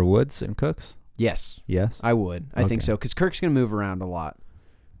over Woods and Cooks? Yes. Yes? I would. I think Okay. so, because Kirk's going to move around a lot,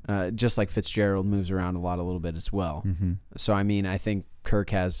 just like Fitzgerald moves around a little bit as well. Mm-hmm. So, I mean, I think Kirk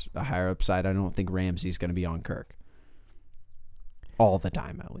has a higher upside. I don't think Ramsey's going to be on Kirk all the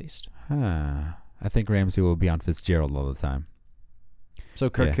time, at least. I think Ramsey will be on Fitzgerald all the time. So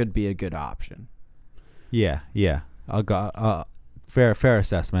Kirk Yeah. could be a good option. Yeah. I'll go. Fair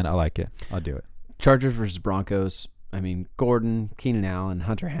assessment. I like it. I'll do it. Chargers versus Broncos. I mean, Gordon, Keenan Allen,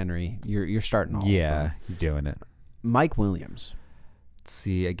 Hunter Henry. You're starting all of them. You're doing it. Mike Williams. Let's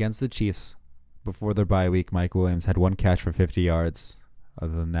see, against the Chiefs, before their bye week, Mike Williams had 1 catch for 50 yards.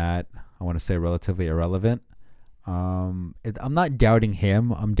 Other than that, I want to say relatively irrelevant. I'm not doubting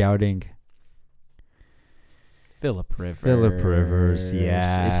him. I'm doubting Phillip Rivers.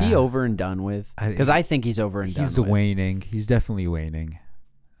 Yeah. Is he over and done with? Because I think he's over and done with. He's waning. He's definitely waning.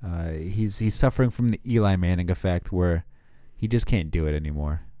 He's suffering from the Eli Manning effect, where he just can't do it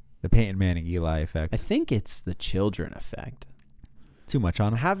anymore. The Peyton Manning Eli effect. I think it's the children effect. Too much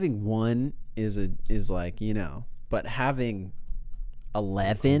on him. Having one is like, but having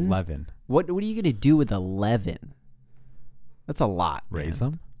 11. What are you gonna do with 11? That's a lot. Raise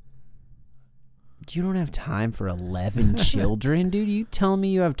man. them. You don't have time for 11 children, dude. You tell me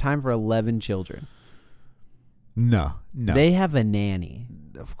you have time for 11 children? No. They have a nanny.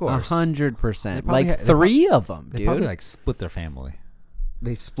 Of course. 100%. Like 3 of them, dude. They probably like split their family.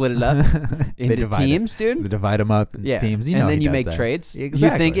 They split it up into teams, dude. They divide them up into teams. And then you make trades. Exactly.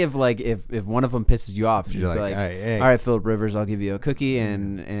 You think if one of them pisses you off, you're like, all right, Phillip Rivers, I'll give you a cookie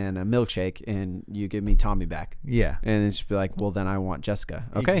and a milkshake, and you give me Tommy back. Yeah. And it's just be like, well, then I want Jessica.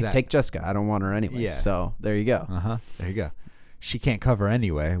 Okay, take Jessica. I don't want her anyway. Yeah. So there you go. There you go. She can't cover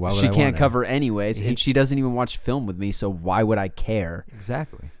anyway. Why would she I can't want cover anyways, and she doesn't even watch film with me. So why would I care?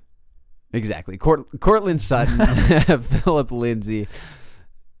 Exactly. Cortland Sutton, Phillip Lindsay.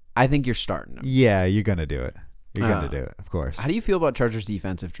 I think you're starting him. Yeah, you're gonna do it. You're gonna do it, of course. How do you feel about Chargers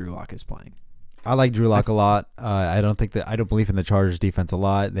defense if Drew Lock is playing? I like Drew Lock a lot. I don't believe in the Chargers defense a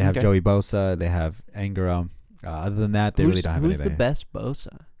lot. They have Joey Bosa. They have Ingram. Other than that, they really don't have anything. Who's the best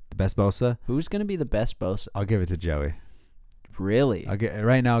Bosa? The best Bosa? Who's gonna be the best Bosa? I'll give it to Joey. Really?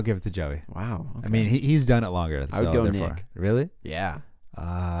 Right now, I'll give it to Joey. Wow. Okay. I mean, he's done it longer. I would go Nick. Really? Yeah.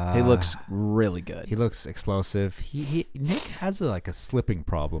 He looks really good. He looks explosive. Nick has a slipping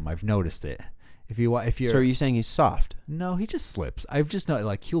problem. I've noticed it. If you're, so are you saying he's soft? No, he just slips. I've just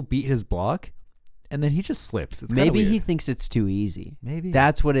noticed he'll beat his block, and then he just slips. It's maybe he thinks it's too easy. Maybe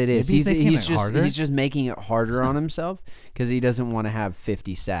that's what it is. Maybe He's just making it harder on himself because he doesn't want to have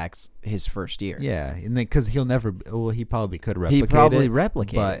 50 sacks his first year. Yeah, and then because he'll never. Well, he probably could replicate.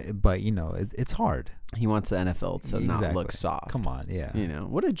 But it's hard. He wants the NFL to not look soft. Come on, yeah.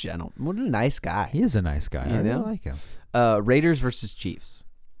 What a nice guy. He is a nice guy. I really like him. Raiders versus Chiefs.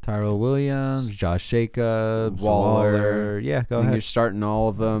 Tyrell Williams, Josh Jacobs, Waller. Yeah, go ahead. You're starting all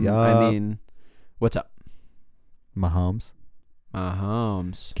of them. Yup. I mean, what's up? Mahomes.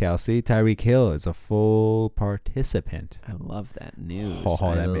 Kelsey. Tyreek Hill is a full participant. I love that news.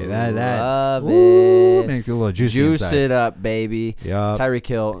 That makes it a little juicy. Juice it up, baby. Yep. Tyreek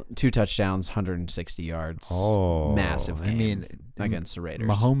Hill, 2 touchdowns, 160 yards. Oh, massive game against the Raiders.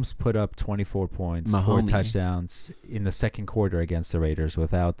 Mahomes put up 24 points, 4 touchdowns in the second quarter against the Raiders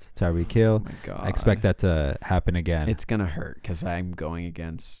without Tyreek Hill. Oh my God. I expect that to happen again. It's gonna hurt because I'm going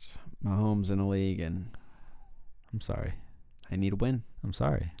against Mahomes in a league, and I'm sorry. I need a win. I'm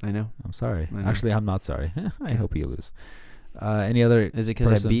sorry. I know. I'm sorry. Actually, I'm not sorry. I hope you lose. Any other? Is it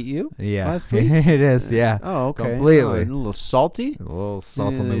because I beat you? Yeah, last week? It is. Yeah. Oh, okay. Completely. A little salty. A little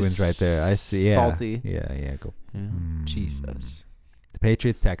salt on the wounds right there. I see. Yeah. Salty. Yeah. Go. Yeah. Jesus. The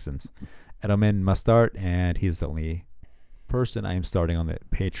Patriots Texans. Edelman must start, and he's the only person I am starting on the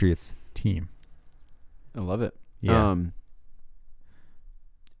Patriots team. I love it. Yeah.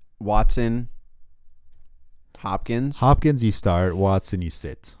 Watson. Hopkins, you start. Watson, you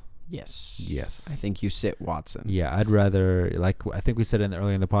sit. Yes. I think you sit Watson. Yeah, I'd rather, I think we said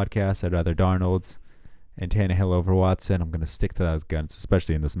earlier in the podcast, I'd rather Darnold and Tannehill over Watson. I'm going to stick to those guns,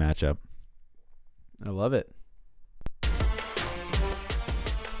 especially in this matchup. I love it.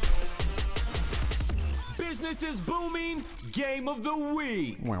 Business is booming. Game of the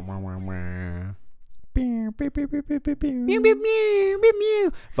week.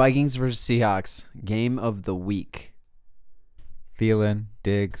 Vikings versus Seahawks. Game of the week. Thielen,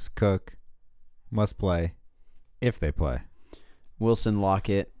 Diggs, Cook must play if they play. Wilson,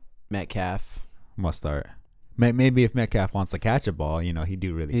 Lockett, Metcalf must start. Maybe if Metcalf wants to catch a ball, he'd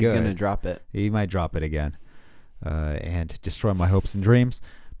do really good. He's going to drop it. He might drop it again and destroy my hopes and dreams.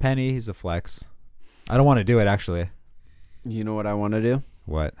 Penny, he's a flex. I don't want to do it, actually. You know what I want to do?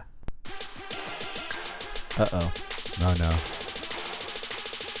 What? Uh-oh. Oh, no.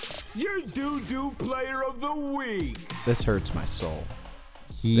 Your doo-doo player of the week. This hurts my soul.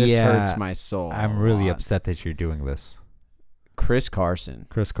 Yeah, this hurts my soul. I'm really upset that you're doing this. Chris Carson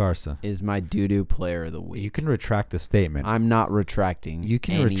is my doo-doo player of the week. You can retract the statement. I'm not retracting. You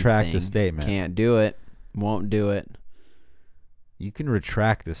can retract the statement. Can't do it. Won't do it. You can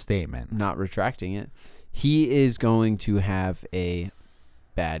retract the statement. Not retracting it. He is going to have a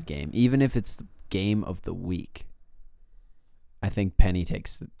bad game, even if it's the game of the week. I think Penny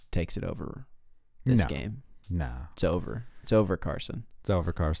takes it over this game. No. It's over. It's over, Carson. It's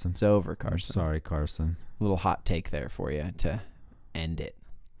over, Carson. It's over, Carson. I'm sorry, Carson. A little hot take there for you to end it.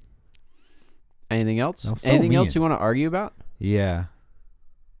 Anything else? Anything else you want to argue about? Yeah.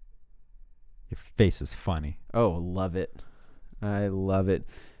 Your face is funny. Oh, love it. I love it.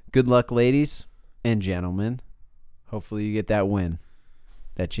 Good luck, ladies and gentlemen. Hopefully you get that win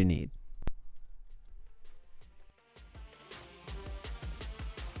that you need.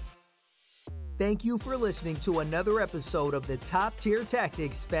 Thank you for listening to another episode of the Top Tier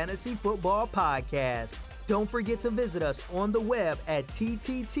Tactics Fantasy Football Podcast. Don't forget to visit us on the web at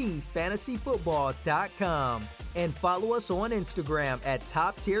tttfantasyfootball.com and follow us on Instagram at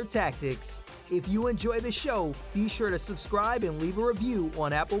Top Tier Tactics. If you enjoy the show, be sure to subscribe and leave a review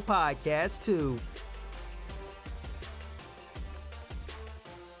on Apple Podcasts too.